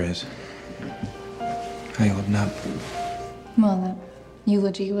is all there is. How you holding up? Well, that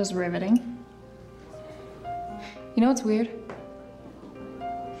eulogy was riveting. You know what's weird?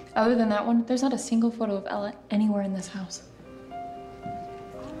 Other than that one, there's not a single photo of Ella anywhere in this house.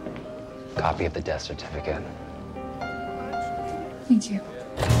 Copy of the death certificate. Thank you.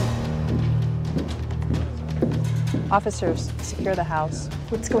 Officers, secure the house.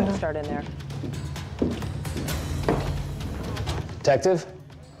 What's going on? Start in there. Detective?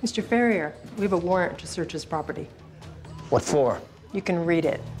 Mr. Ferrier, we have a warrant to search his property. What for? You can read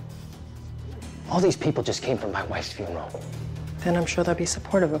it. All these people just came from my wife's funeral. Then I'm sure they'll be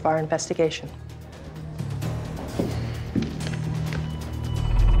supportive of our investigation.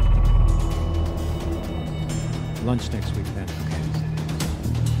 Lunch next week, then.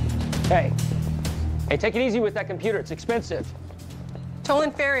 Hey. Hey, take it easy with that computer. It's expensive.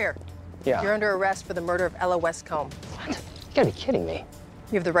 Tolan Ferrier. Yeah. You're under arrest for the murder of Ella Westcomb. What? You gotta be kidding me.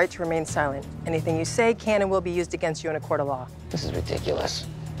 You have the right to remain silent. Anything you say can and will be used against you in a court of law. This is ridiculous.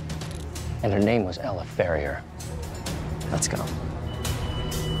 And her name was Ella Ferrier. Let's go.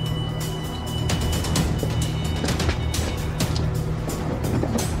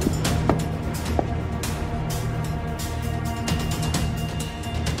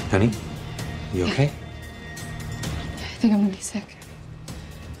 Honey, you okay? I think I'm gonna be sick.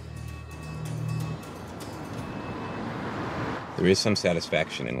 There is some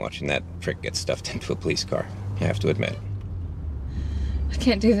satisfaction in watching that prick get stuffed into a police car, you have to admit. I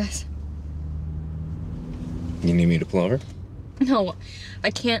can't do this. You need me to pull over? No,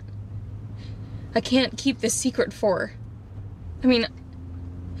 I can't keep this secret for her. I mean,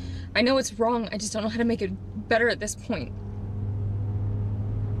 I know it's wrong, I just don't know how to make it better at this point.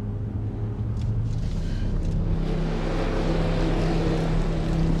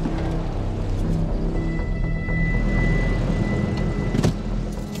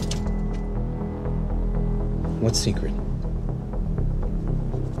 What secret?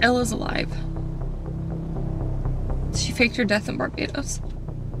 Ella's alive. She faked her death in Barbados.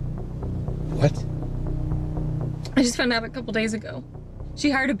 What? I just found out a couple days ago. She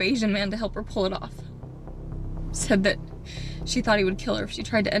hired a Bayesian man to help her pull it off. Said that she thought he would kill her if she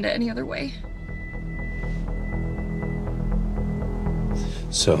tried to end it any other way.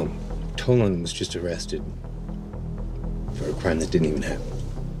 So, Tolan was just arrested for a crime that didn't even happen.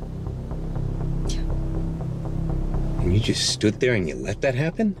 And you just stood there and you let that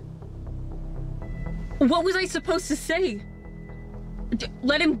happen? What was I supposed to say?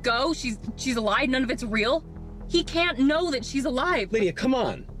 Let him go? She's alive, none of it's real? He can't know that she's alive. Lydia, come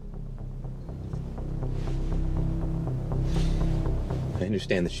on. I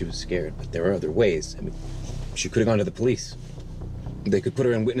understand that she was scared, but there are other ways. I mean, she could have gone to the police. They could put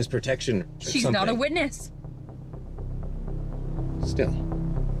her in witness protection or She's something. not a witness. Still.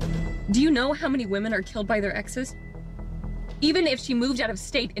 Do you know how many women are killed by their exes? Even if she moved out of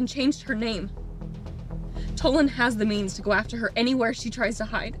state and changed her name, Tolan has the means to go after her anywhere she tries to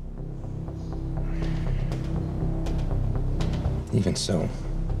hide. Even so,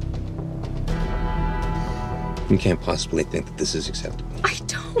 you can't possibly think that this is acceptable. I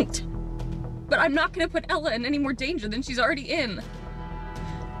don't. But I'm not gonna put Ella in any more danger than she's already in.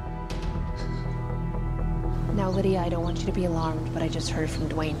 Now, Lydia, I don't want you to be alarmed, but I just heard from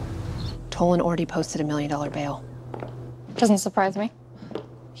Dwayne. Tolan already posted $1 million bail. Doesn't surprise me.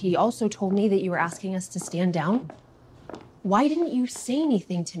 He also told me that you were asking us to stand down. Why didn't you say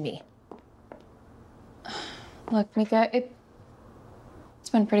anything to me? Look, Mika, it's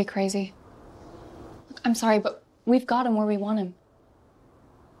been pretty crazy. Look, I'm sorry, but we've got him where we want him.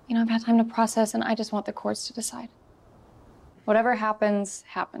 You know, I've had time to process, and I just want the courts to decide. Whatever happens,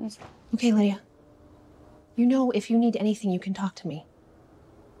 happens. Okay, Lydia. You know, if you need anything, you can talk to me.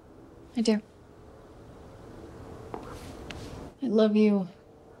 I do. I love you,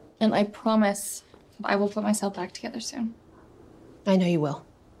 and I promise I will put myself back together soon. I know you will.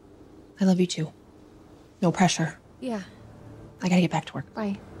 I love you too. No pressure. Yeah. I gotta get back to work.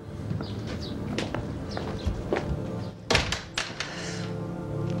 Bye.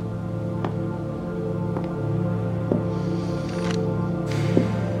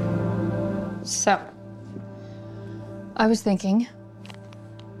 So, I was thinking,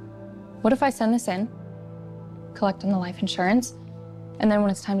 what if I send this in, collect on the life insurance, and then when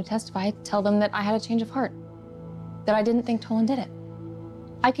it's time to testify, tell them that I had a change of heart, that I didn't think Tolan did it.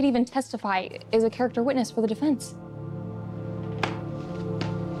 I could even testify as a character witness for the defense.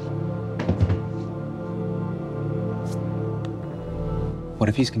 What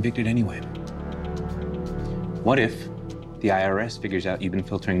if he's convicted anyway? What if the IRS figures out you've been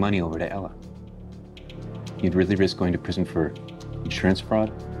filtering money over to Ella? You'd really risk going to prison for insurance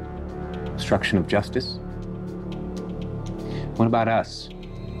fraud? Obstruction of justice? What about us?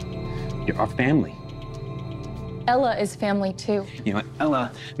 You're our family. Ella is family too. You know what?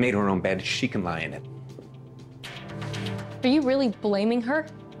 Ella made her own bed. She can lie in it. Are you really blaming her?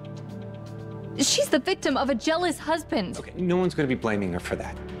 She's the victim of a jealous husband. Okay, no one's going to be blaming her for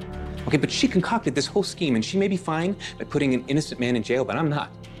that. Okay, but she concocted this whole scheme, and she may be fine by putting an innocent man in jail, but I'm not.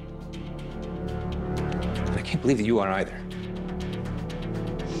 And I can't believe that you are either.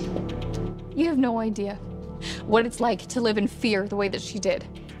 You have no idea what it's like to live in fear the way that she did.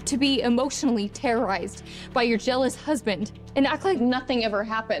 To be emotionally terrorized by your jealous husband and act like nothing ever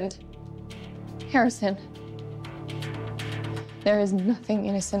happened. Harrison, there is nothing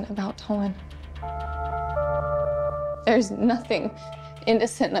innocent about Tolan. There's nothing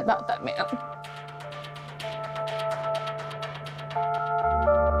innocent about that man.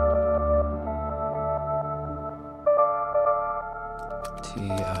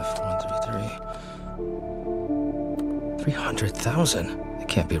 TF-133. 300,000? It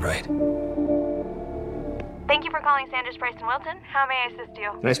can't be right. Thank you for calling Sanders, Price & Wilton. How may I assist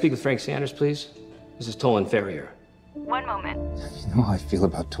you? Can I speak with Frank Sanders, please? This is Tolan Ferrier. One moment. You know how I feel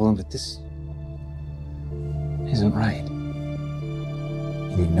about Tolan, but this isn't right.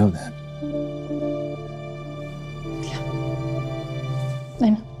 And you know that. I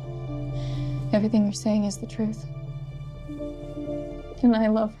know. Everything you're saying is the truth. And I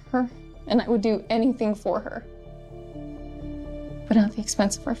love her, and I would do anything for her. But not at the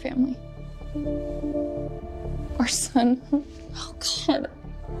expense of our family. Our son. Oh, God.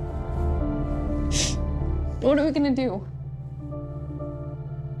 What are we gonna do?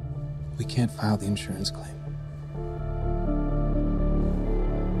 We can't file the insurance claim.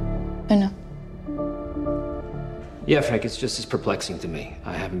 I know. Yeah, Frank, it's just as perplexing to me.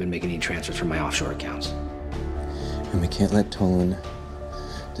 I haven't been making any transfers from my offshore accounts. And we can't let Tolan,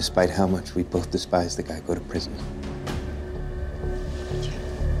 despite how much we both despise the guy, go to prison.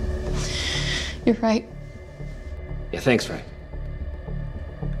 You're right. Yeah, thanks, Frank.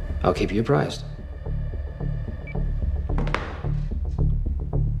 I'll keep you apprised.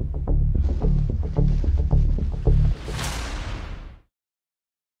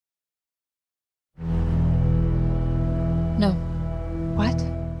 No. What?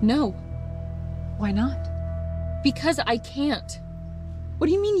 No. Why not? Because I can't. What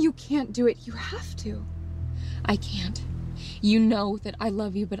do you mean you can't do it? You have to. I can't. You know that I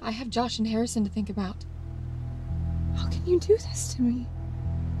love you, but I have Josh and Harrison to think about. How can you do this to me?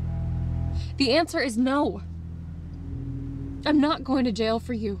 The answer is no. I'm not going to jail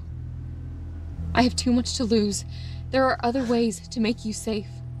for you. I have too much to lose. There are other ways to make you safe.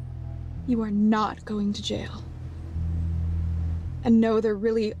 You are not going to jail. And no, there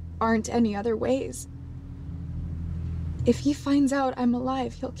really aren't any other ways. If he finds out I'm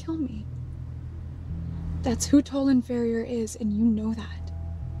alive, he'll kill me. That's who Tolan Ferrier is, and you know that.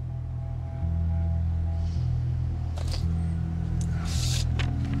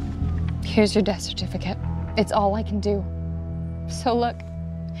 Here's your death certificate. It's all I can do. So look,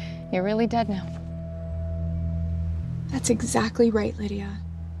 you're really dead now. That's exactly right, Lydia.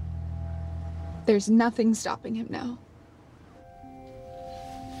 There's nothing stopping him now.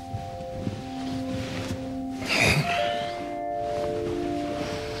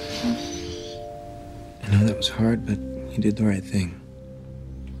 I know that was hard, but you did the right thing.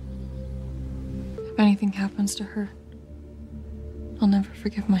 If anything happens to her, I'll never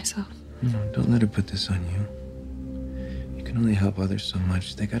forgive myself. No, don't let her put this on you. You can only help others so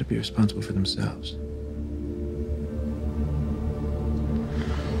much. They gotta be responsible for themselves.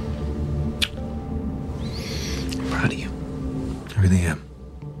 I'm proud of you. I really am.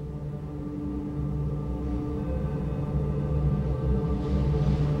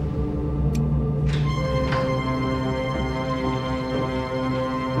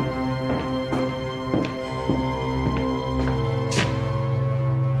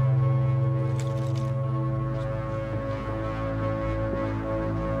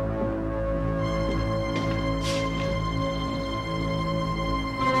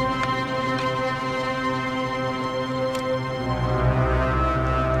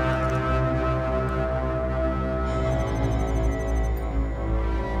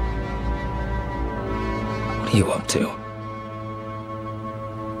 What are you up to?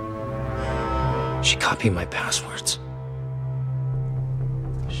 She copied my passwords.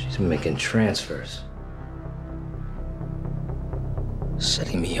 She's making transfers.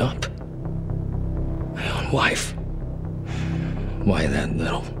 Setting me up. My own wife. Why that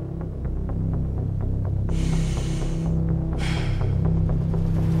little?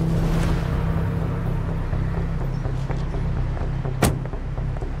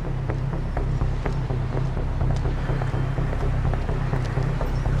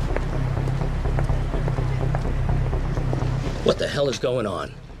 What the hell is going on?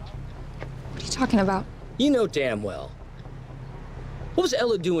 What are you talking about? You know damn well. What was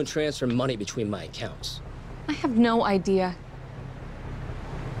Ella doing transferring money between my accounts? I have no idea.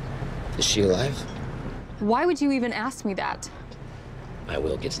 Is she alive? Why would you even ask me that? I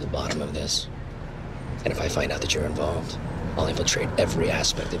will get to the bottom of this. And if I find out that you're involved, I'll infiltrate every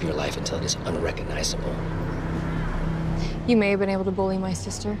aspect of your life until it is unrecognizable. You may have been able to bully my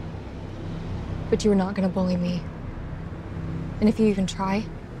sister, but you were not going to bully me. And if you even try,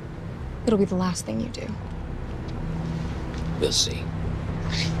 it'll be the last thing you do. We'll see.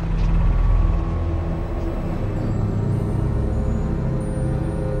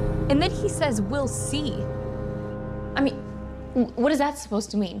 And then he says, we'll see. I mean, what is that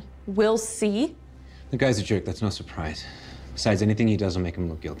supposed to mean? We'll see? The guy's a jerk, that's no surprise. Besides, anything he does will make him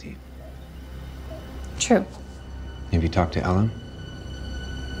look guilty. True. Have you talked to Ella?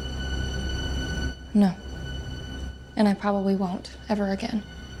 No. And I probably won't ever again.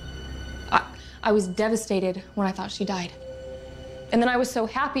 I was devastated when I thought she died. And then I was so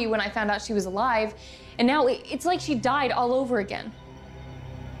happy when I found out she was alive. And now it's like she died all over again.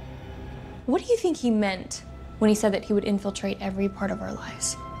 What do you think he meant when he said that he would infiltrate every part of our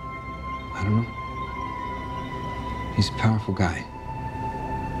lives? I don't know. He's a powerful guy.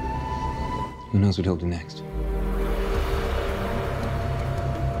 Who knows what he'll do next?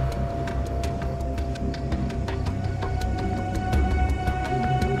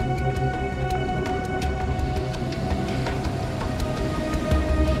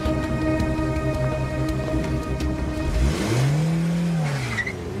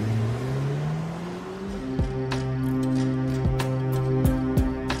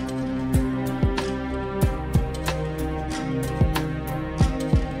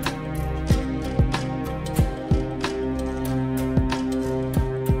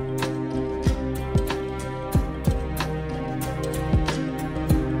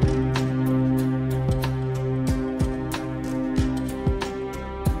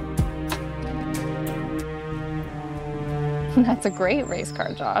 That's a great race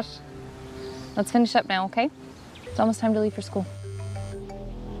car, Josh. Let's finish up now, okay? It's almost time to leave for school.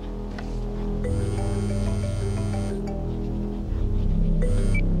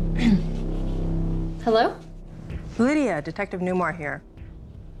 Hello? Lydia, Detective Newmar here.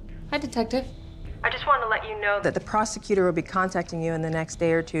 Hi, Detective. I just wanted to let you know that the prosecutor will be contacting you in the next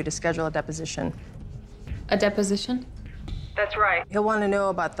day or two to schedule a deposition. A deposition? That's right. He'll want to know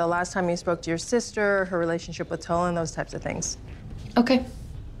about the last time you spoke to your sister, her relationship with Tolan, those types of things. Okay.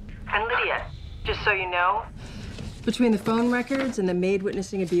 And Lydia, just so you know, between the phone records and the maid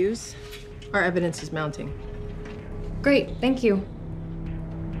witnessing abuse, our evidence is mounting. Great, thank you.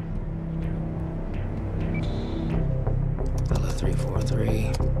 Ella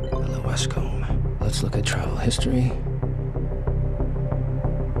 343, Ella Westcombe. Let's look at travel history.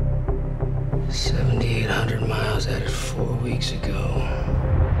 7,800 miles added 4 weeks ago.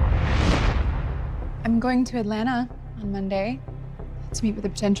 I'm going to Atlanta on Monday to meet with a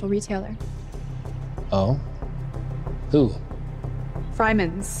potential retailer. Oh? Who?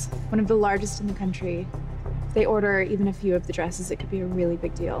 Fryman's, one of the largest in the country. If they order even a few of the dresses, it could be a really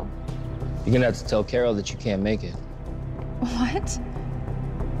big deal. You're gonna have to tell Carol that you can't make it. What?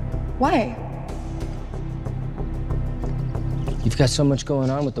 Why? You've got so much going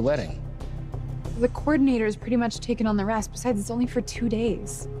on with the wedding. The coordinator's pretty much taken on the rest. Besides, it's only for 2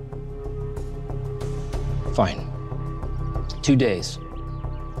 days. Fine. 2 days.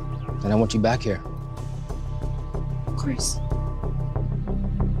 And I want you back here. Of course.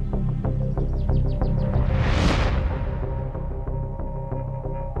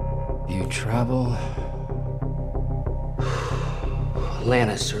 You travel.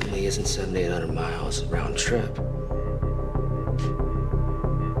 Atlanta certainly isn't 7,800 miles round trip.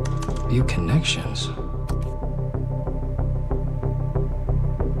 Few connections.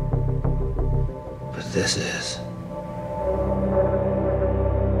 But this is.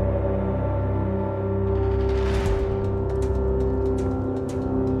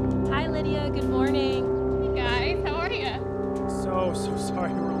 Hi, Lydia. Good morning. Hey, guys. How are you? So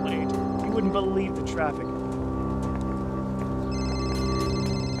sorry we're late. You wouldn't believe the traffic.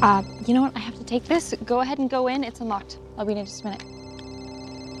 You know what? I have to take this. Go ahead and go in. It's unlocked. I'll be in just a minute.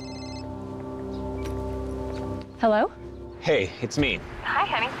 Hello? Hey, it's me. Hi,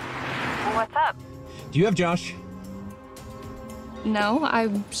 honey. What's up? Do you have Josh? No,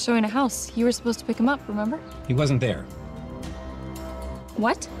 I'm showing a house. You were supposed to pick him up, remember? He wasn't there.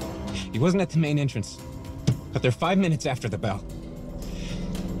 What? He wasn't at the main entrance. But they're 5 minutes after the bell.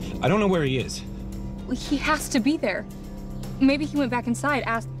 I don't know where he is. He has to be there. Maybe he went back inside.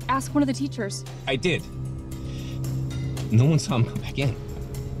 Ask one of the teachers. I did. No one saw him come back in.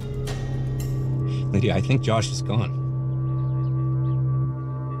 Lydia, I think Josh is gone.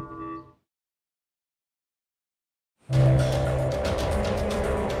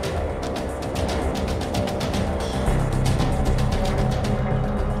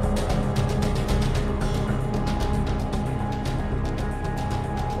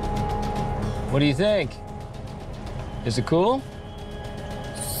 What do you think? Is it cool?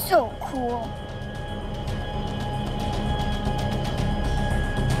 So cool.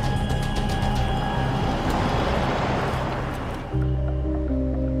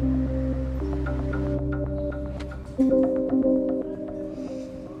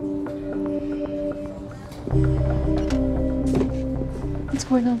 What's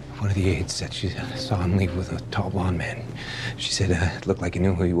going on? One of the aides said she saw him leave with a tall blonde man. She said it looked like he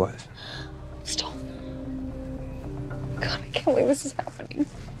knew who he was. Stop. God, I can't believe this is happening.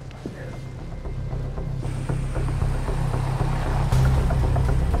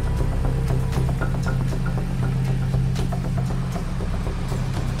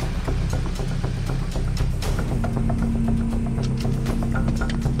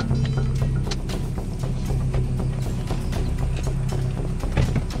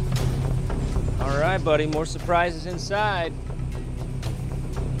 All right, buddy, more surprises inside.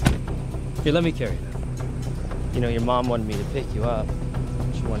 Here, let me carry that. You know, your mom wanted me to pick you up.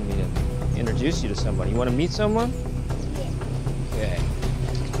 She wanted me to introduce you to somebody. You want to meet someone? Yeah. Okay,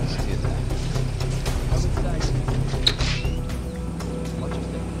 let's do that.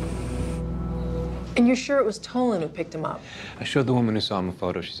 And you're sure it was Tolan who picked him up? I showed the woman who saw him a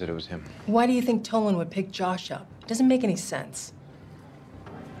photo. She said it was him. Why do you think Tolan would pick Josh up? It doesn't make any sense.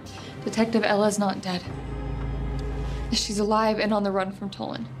 Detective Ella's not dead. She's alive and on the run from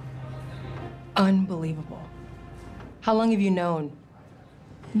Tolan. Unbelievable. How long have you known?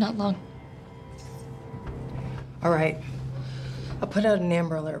 Not long. All right. I'll put out an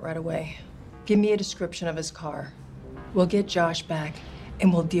Amber Alert right away. Give me a description of his car. We'll get Josh back,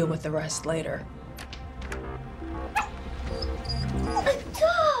 and we'll deal with the rest later.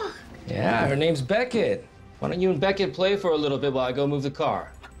 Yeah, her name's Beckett. Why don't you and Beckett play for a little bit while I go move the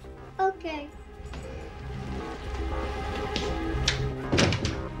car? Okay.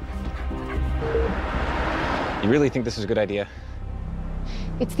 You really think this is a good idea?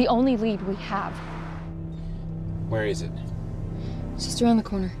 It's the only lead we have. Where is it? It's just around the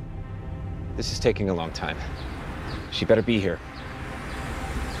corner. This is taking a long time. She better be here.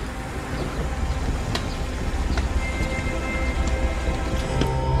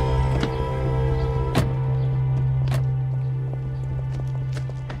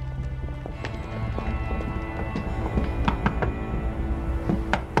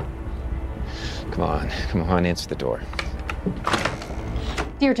 Come on, answer the door.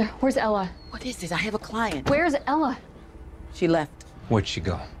 Deirdre, where's Ella? What is it? I have a client. Where's Ella? She left. Where'd she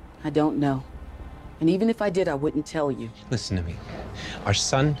go? I don't know. And even if I did, I wouldn't tell you. Listen to me. Our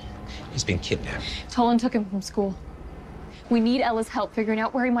son has been kidnapped. Tolan took him from school. We need Ella's help figuring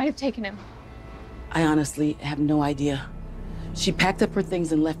out where he might have taken him. I honestly have no idea. She packed up her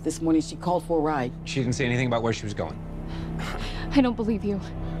things and left this morning. She called for a ride. She didn't say anything about where she was going. I don't believe you.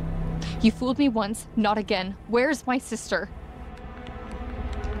 You fooled me once, not again. Where's my sister?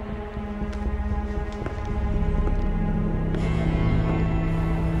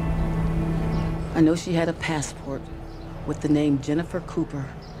 I know she had a passport with the name Jennifer Cooper.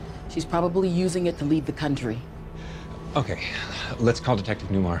 She's probably using it to leave the country. Okay, let's call Detective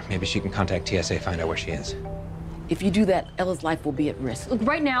Newmar. Maybe she can contact TSA, find out where she is. If you do that, Ella's life will be at risk. Look,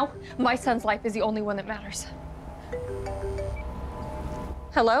 right now, my son's life is the only one that matters.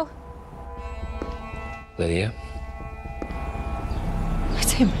 Hello? Lydia?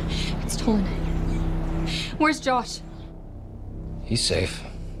 It's him. It's Tolan. Where's Josh? He's safe.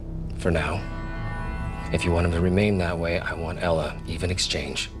 For now. If you want him to remain that way, I want Ella, even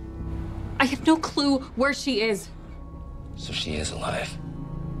exchange. I have no clue where she is. So she is alive.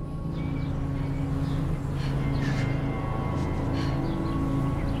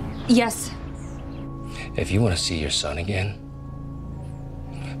 Yes. If you want to see your son again,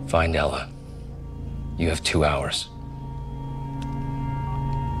 find Ella. You have 2 hours.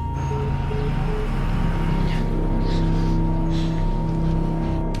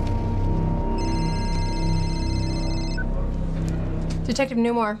 Detective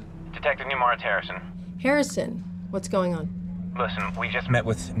Newmar. Detective Newmar, it's Harrison. Harrison, what's going on? Listen, we just met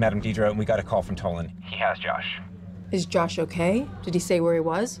with Madame Deidre and we got a call from Tolan. He has Josh. Is Josh okay? Did he say where he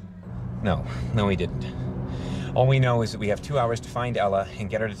was? No, he didn't. All we know is that we have 2 hours to find Ella and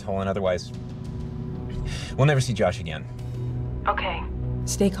get her to Tolan, otherwise we'll never see Josh again. Okay.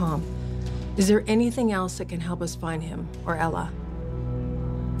 Stay calm. Is there anything else that can help us find him or Ella?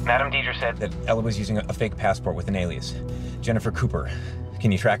 Madame Deidre said that Ella was using a fake passport with an alias, Jennifer Cooper.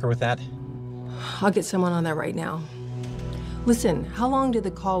 Can you track her with that? I'll get someone on that right now. Listen, how long did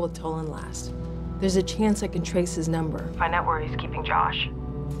the call with Tolan last? There's a chance I can trace his number. Find out where he's keeping Josh.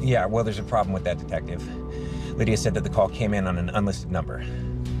 Yeah, well, there's a problem with that, Detective. Lydia said that the call came in on an unlisted number.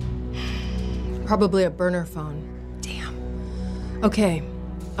 Probably a burner phone. Damn. Okay,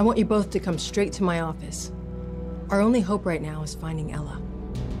 I want you both to come straight to my office. Our only hope right now is finding Ella.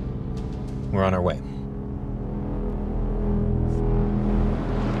 We're on our way.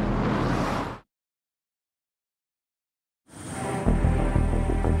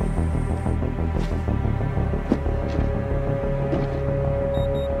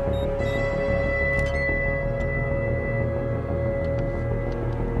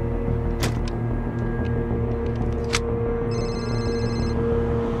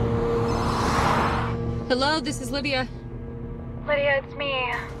 Hello, this is Lydia. Lydia, it's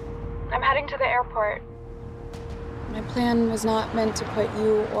me. I'm heading to the airport. My plan was not meant to put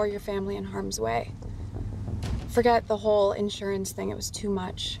you or your family in harm's way. Forget the whole insurance thing, it was too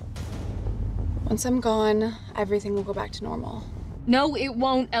much. Once I'm gone, everything will go back to normal. No, it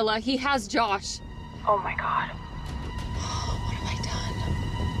won't, Ella. He has Josh. Oh my God. What have I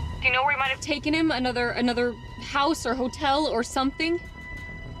done? Do you know where he might have taken him? Another house or hotel or something?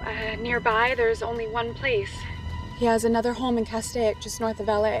 Nearby, there's only one place. He has another home in Castaic, just north of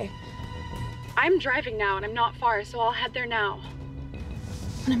LA. I'm driving now, and I'm not far, so I'll head there now.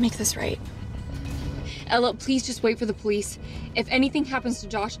 I'm gonna make this right. Ella, please just wait for the police. If anything happens to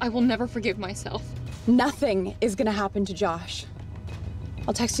Josh, I will never forgive myself. Nothing is gonna happen to Josh.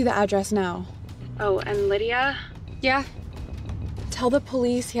 I'll text you the address now. Oh, and Lydia? Yeah? Tell the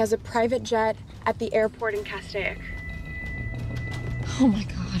police he has a private jet at the airport in Castaic. Oh my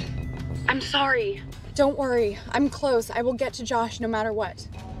God. I'm sorry. Don't worry. I'm close. I will get to Josh no matter what.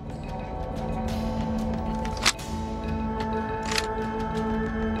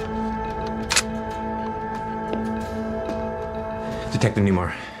 Detective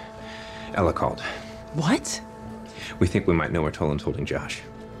Newmar, Ella called. What? We think we might know where Tolan's holding Josh.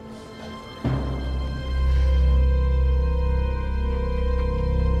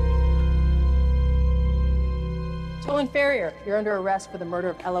 Tolan Ferrier, you're under arrest for the murder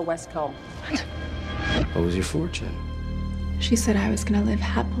of Ella Westcomb. What was your fortune? She said I was gonna live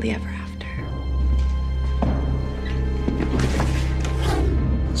happily ever after.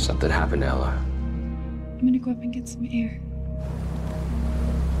 Something happened to Ella. I'm gonna go up and get some air.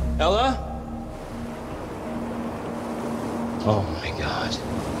 Ella? Oh my God.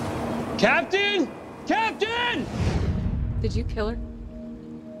 Captain! Captain! Did you kill her?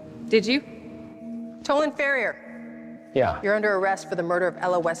 Did you? Tolan Ferrier, Yeah. you're under arrest for the murder of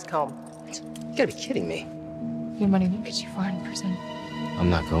Ella Westcomb. You gotta be kidding me. Your money won't get you far in prison. I'm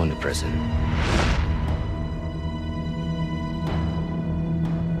not going to prison.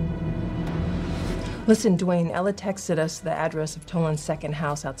 Listen, Dwayne, Ella texted us the address of Tolan's second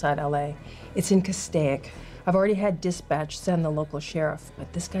house outside LA. It's in Castaic. I've already had dispatch send the local sheriff,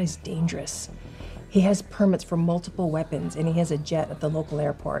 but this guy's dangerous. He has permits for multiple weapons, and he has a jet at the local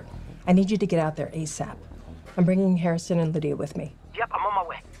airport. I need you to get out there ASAP. I'm bringing Harrison and Lydia with me. Yep, I'm on my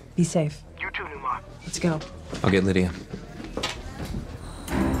way. Be safe. You too, Newmar. Let's go. I'll get Lydia.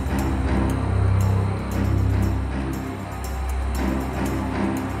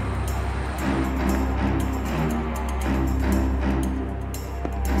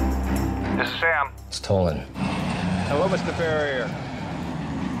 This is Sam. It's Tolan. Hello, Mr. Ferrier.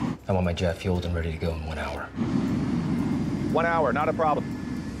 I want my jet fueled and ready to go in 1 hour. 1 hour, not a problem.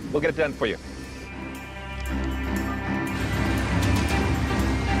 We'll get it done for you.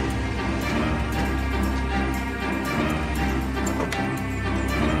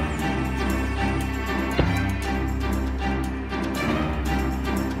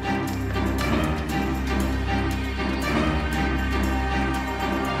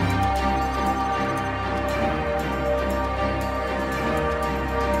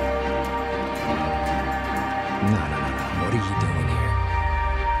 What are you doing here?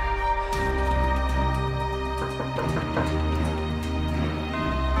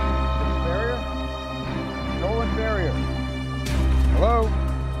 Ferrier? Tolan Ferrier. Hello?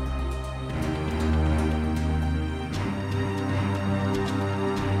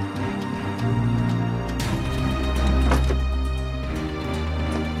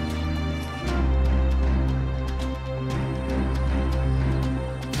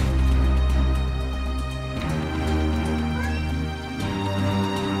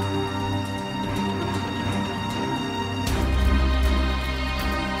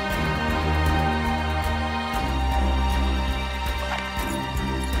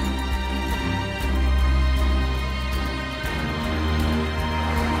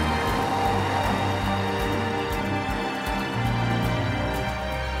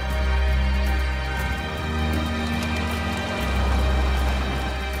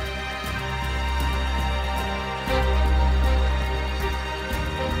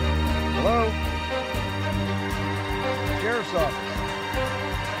 Hello? Sheriff's office.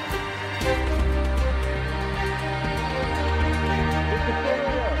 Mr.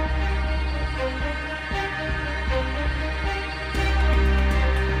 Ferrier.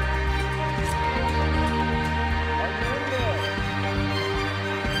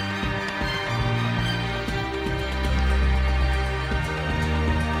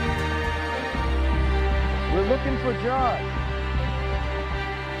 We're looking for Josh.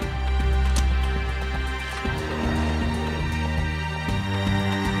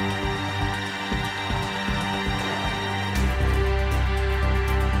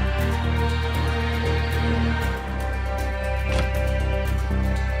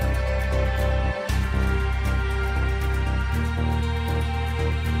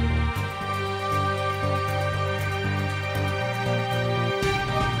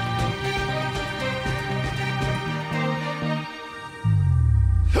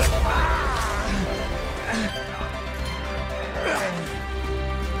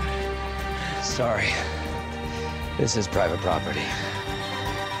 Sorry. This is private property.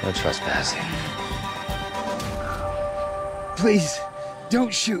 No trespassing. Please,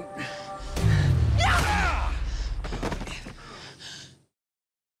 don't shoot.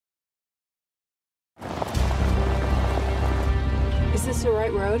 Is this the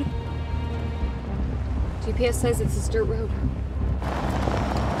right road? GPS says it's this dirt road.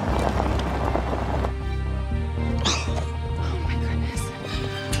 Oh my goodness.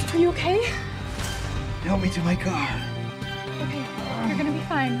 Are you okay? Help me to my car. Okay, you're gonna be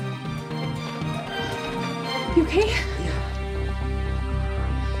fine. You okay? Yeah.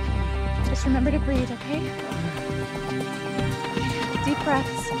 Just remember to breathe, okay? Deep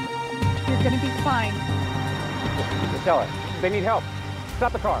breaths. You're gonna be fine. Tell her. They need help.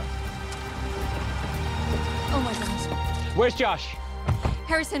 Stop the car. Oh my goodness. Where's Josh?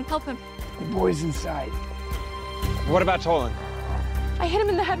 Harrison, help him. The boy's inside. What about Tolan? I hit him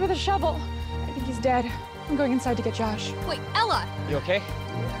in the head with a shovel. I think he's dead. I'm going inside to get Josh. Wait, Ella! You okay?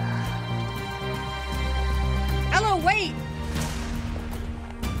 Ella, wait!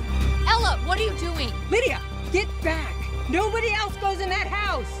 Ella, what are you doing? Lydia, get back! Nobody else goes in that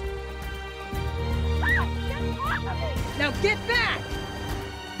house! Now get back!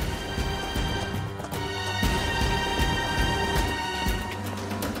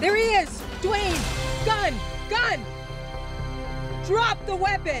 There he is! Dwayne! Gun! Gun! Drop the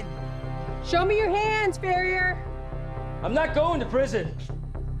weapon! Show me your hands, Farrier! I'm not going to prison.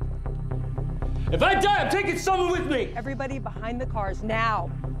 If I die, I'm taking someone with me! Everybody behind the cars,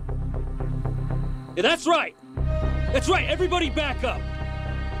 now! Yeah, that's right! That's right, everybody back up!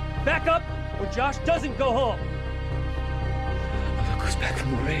 Back up, or Josh doesn't go home! Mother goes back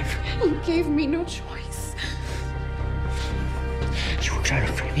from the grave. You gave me no choice. You were trying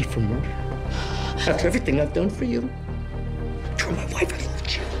to frame me for murder. After everything I've done for you. You're my wife, I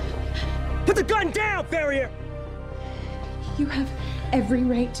loved you. Put the gun down, Farrier! You have every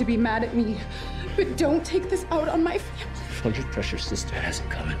right to be mad at me, but don't take this out on my family. Well, your precious sister hasn't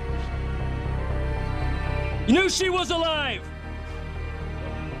coming. You knew she was alive!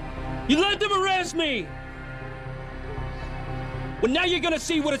 You let them arrest me! Well, now you're gonna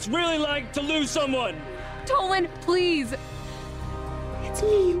see what it's really like to lose someone! Tolan, please! It's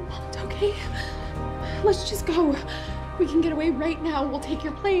me you want, okay? Let's just go. We can get away right now. We'll take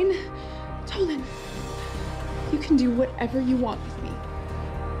your plane. Tolan, you can do whatever you want with me.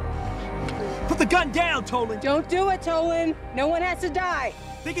 Put the gun down, Tolan! Don't do it, Tolan! No one has to die!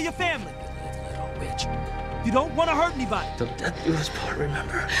 Think of your family! Little bitch. You don't want to hurt anybody! Till death do us part,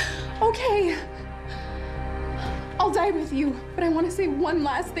 remember? Okay. I'll die with you, but I want to say one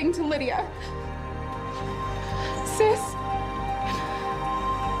last thing to Lydia. Sis,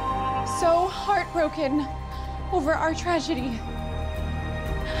 so heartbroken over our tragedy.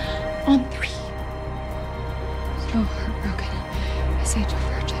 On 3. So heartbroken. I say to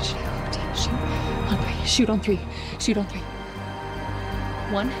her, shoot on 3. Shoot on 3. Shoot on 3.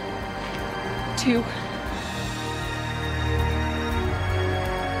 1, 2,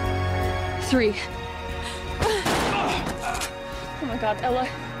 3. Oh my God, Ella.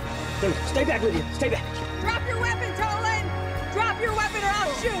 Stay back, Lydia. Stay back. Drop your weapon, Tolan! Drop your weapon or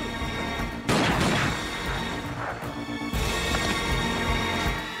I'll shoot!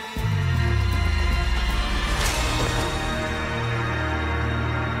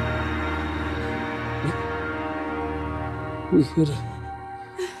 We could have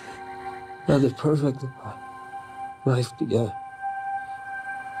had the perfect life together.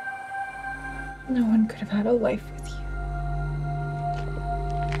 No one could have had a life with you.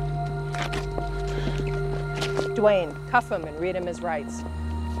 Dwayne, cuff him and read him his rights.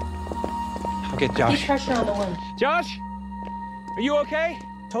 I'll get Josh. Keep pressure on the wound. Josh? Are you okay?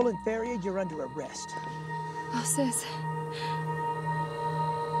 Tolan Farrier, you're under arrest. Oh, sis.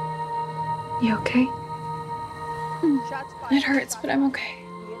 You okay? It hurts, but I'm okay.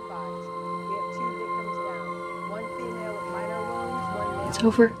 It's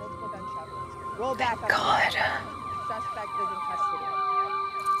over. Thank God. Suspect is in custody.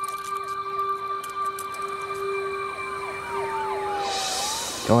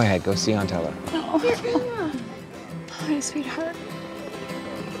 Go ahead, go see Aunt Ella. Oh, hi, sweetheart.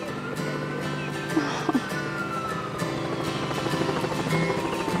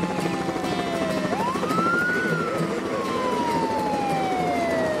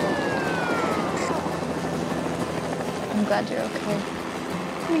 I'm glad you're okay.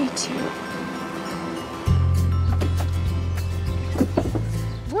 Me too.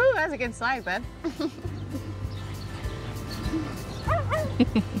 Woo, that's a good slide, bud.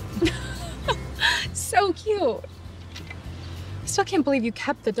 So cute. I still can't believe you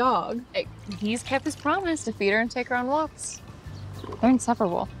kept the dog. Hey, he's kept his promise to feed her and take her on walks. They're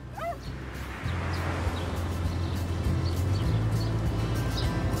inseparable.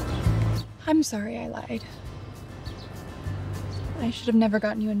 I'm sorry I lied. I should have never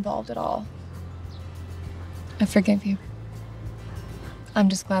gotten you involved at all. I forgive you. I'm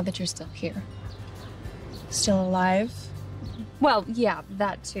just glad that you're still here. Still alive? Well, yeah,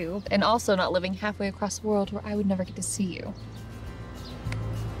 that too. And also not living halfway across the world where I would never get to see you.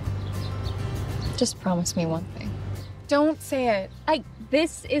 Just promise me one thing. Don't say it.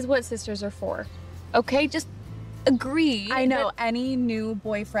 This is what sisters are for. Okay? Just agree. I know any new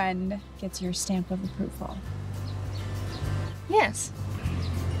boyfriend gets your stamp of approval. Yes.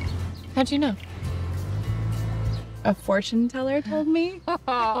 How'd you know? A fortune teller told me.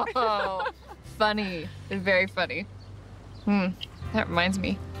 Oh, funny. Very funny. That reminds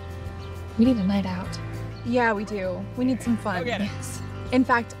me. We need a night out. Yeah, we do. We need some fun. Yes. In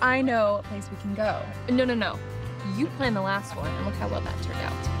fact, I know a place we can go. No. You planned the last one, and look how well that turned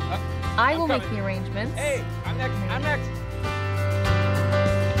out. I will make the arrangements. Hey, I'm next.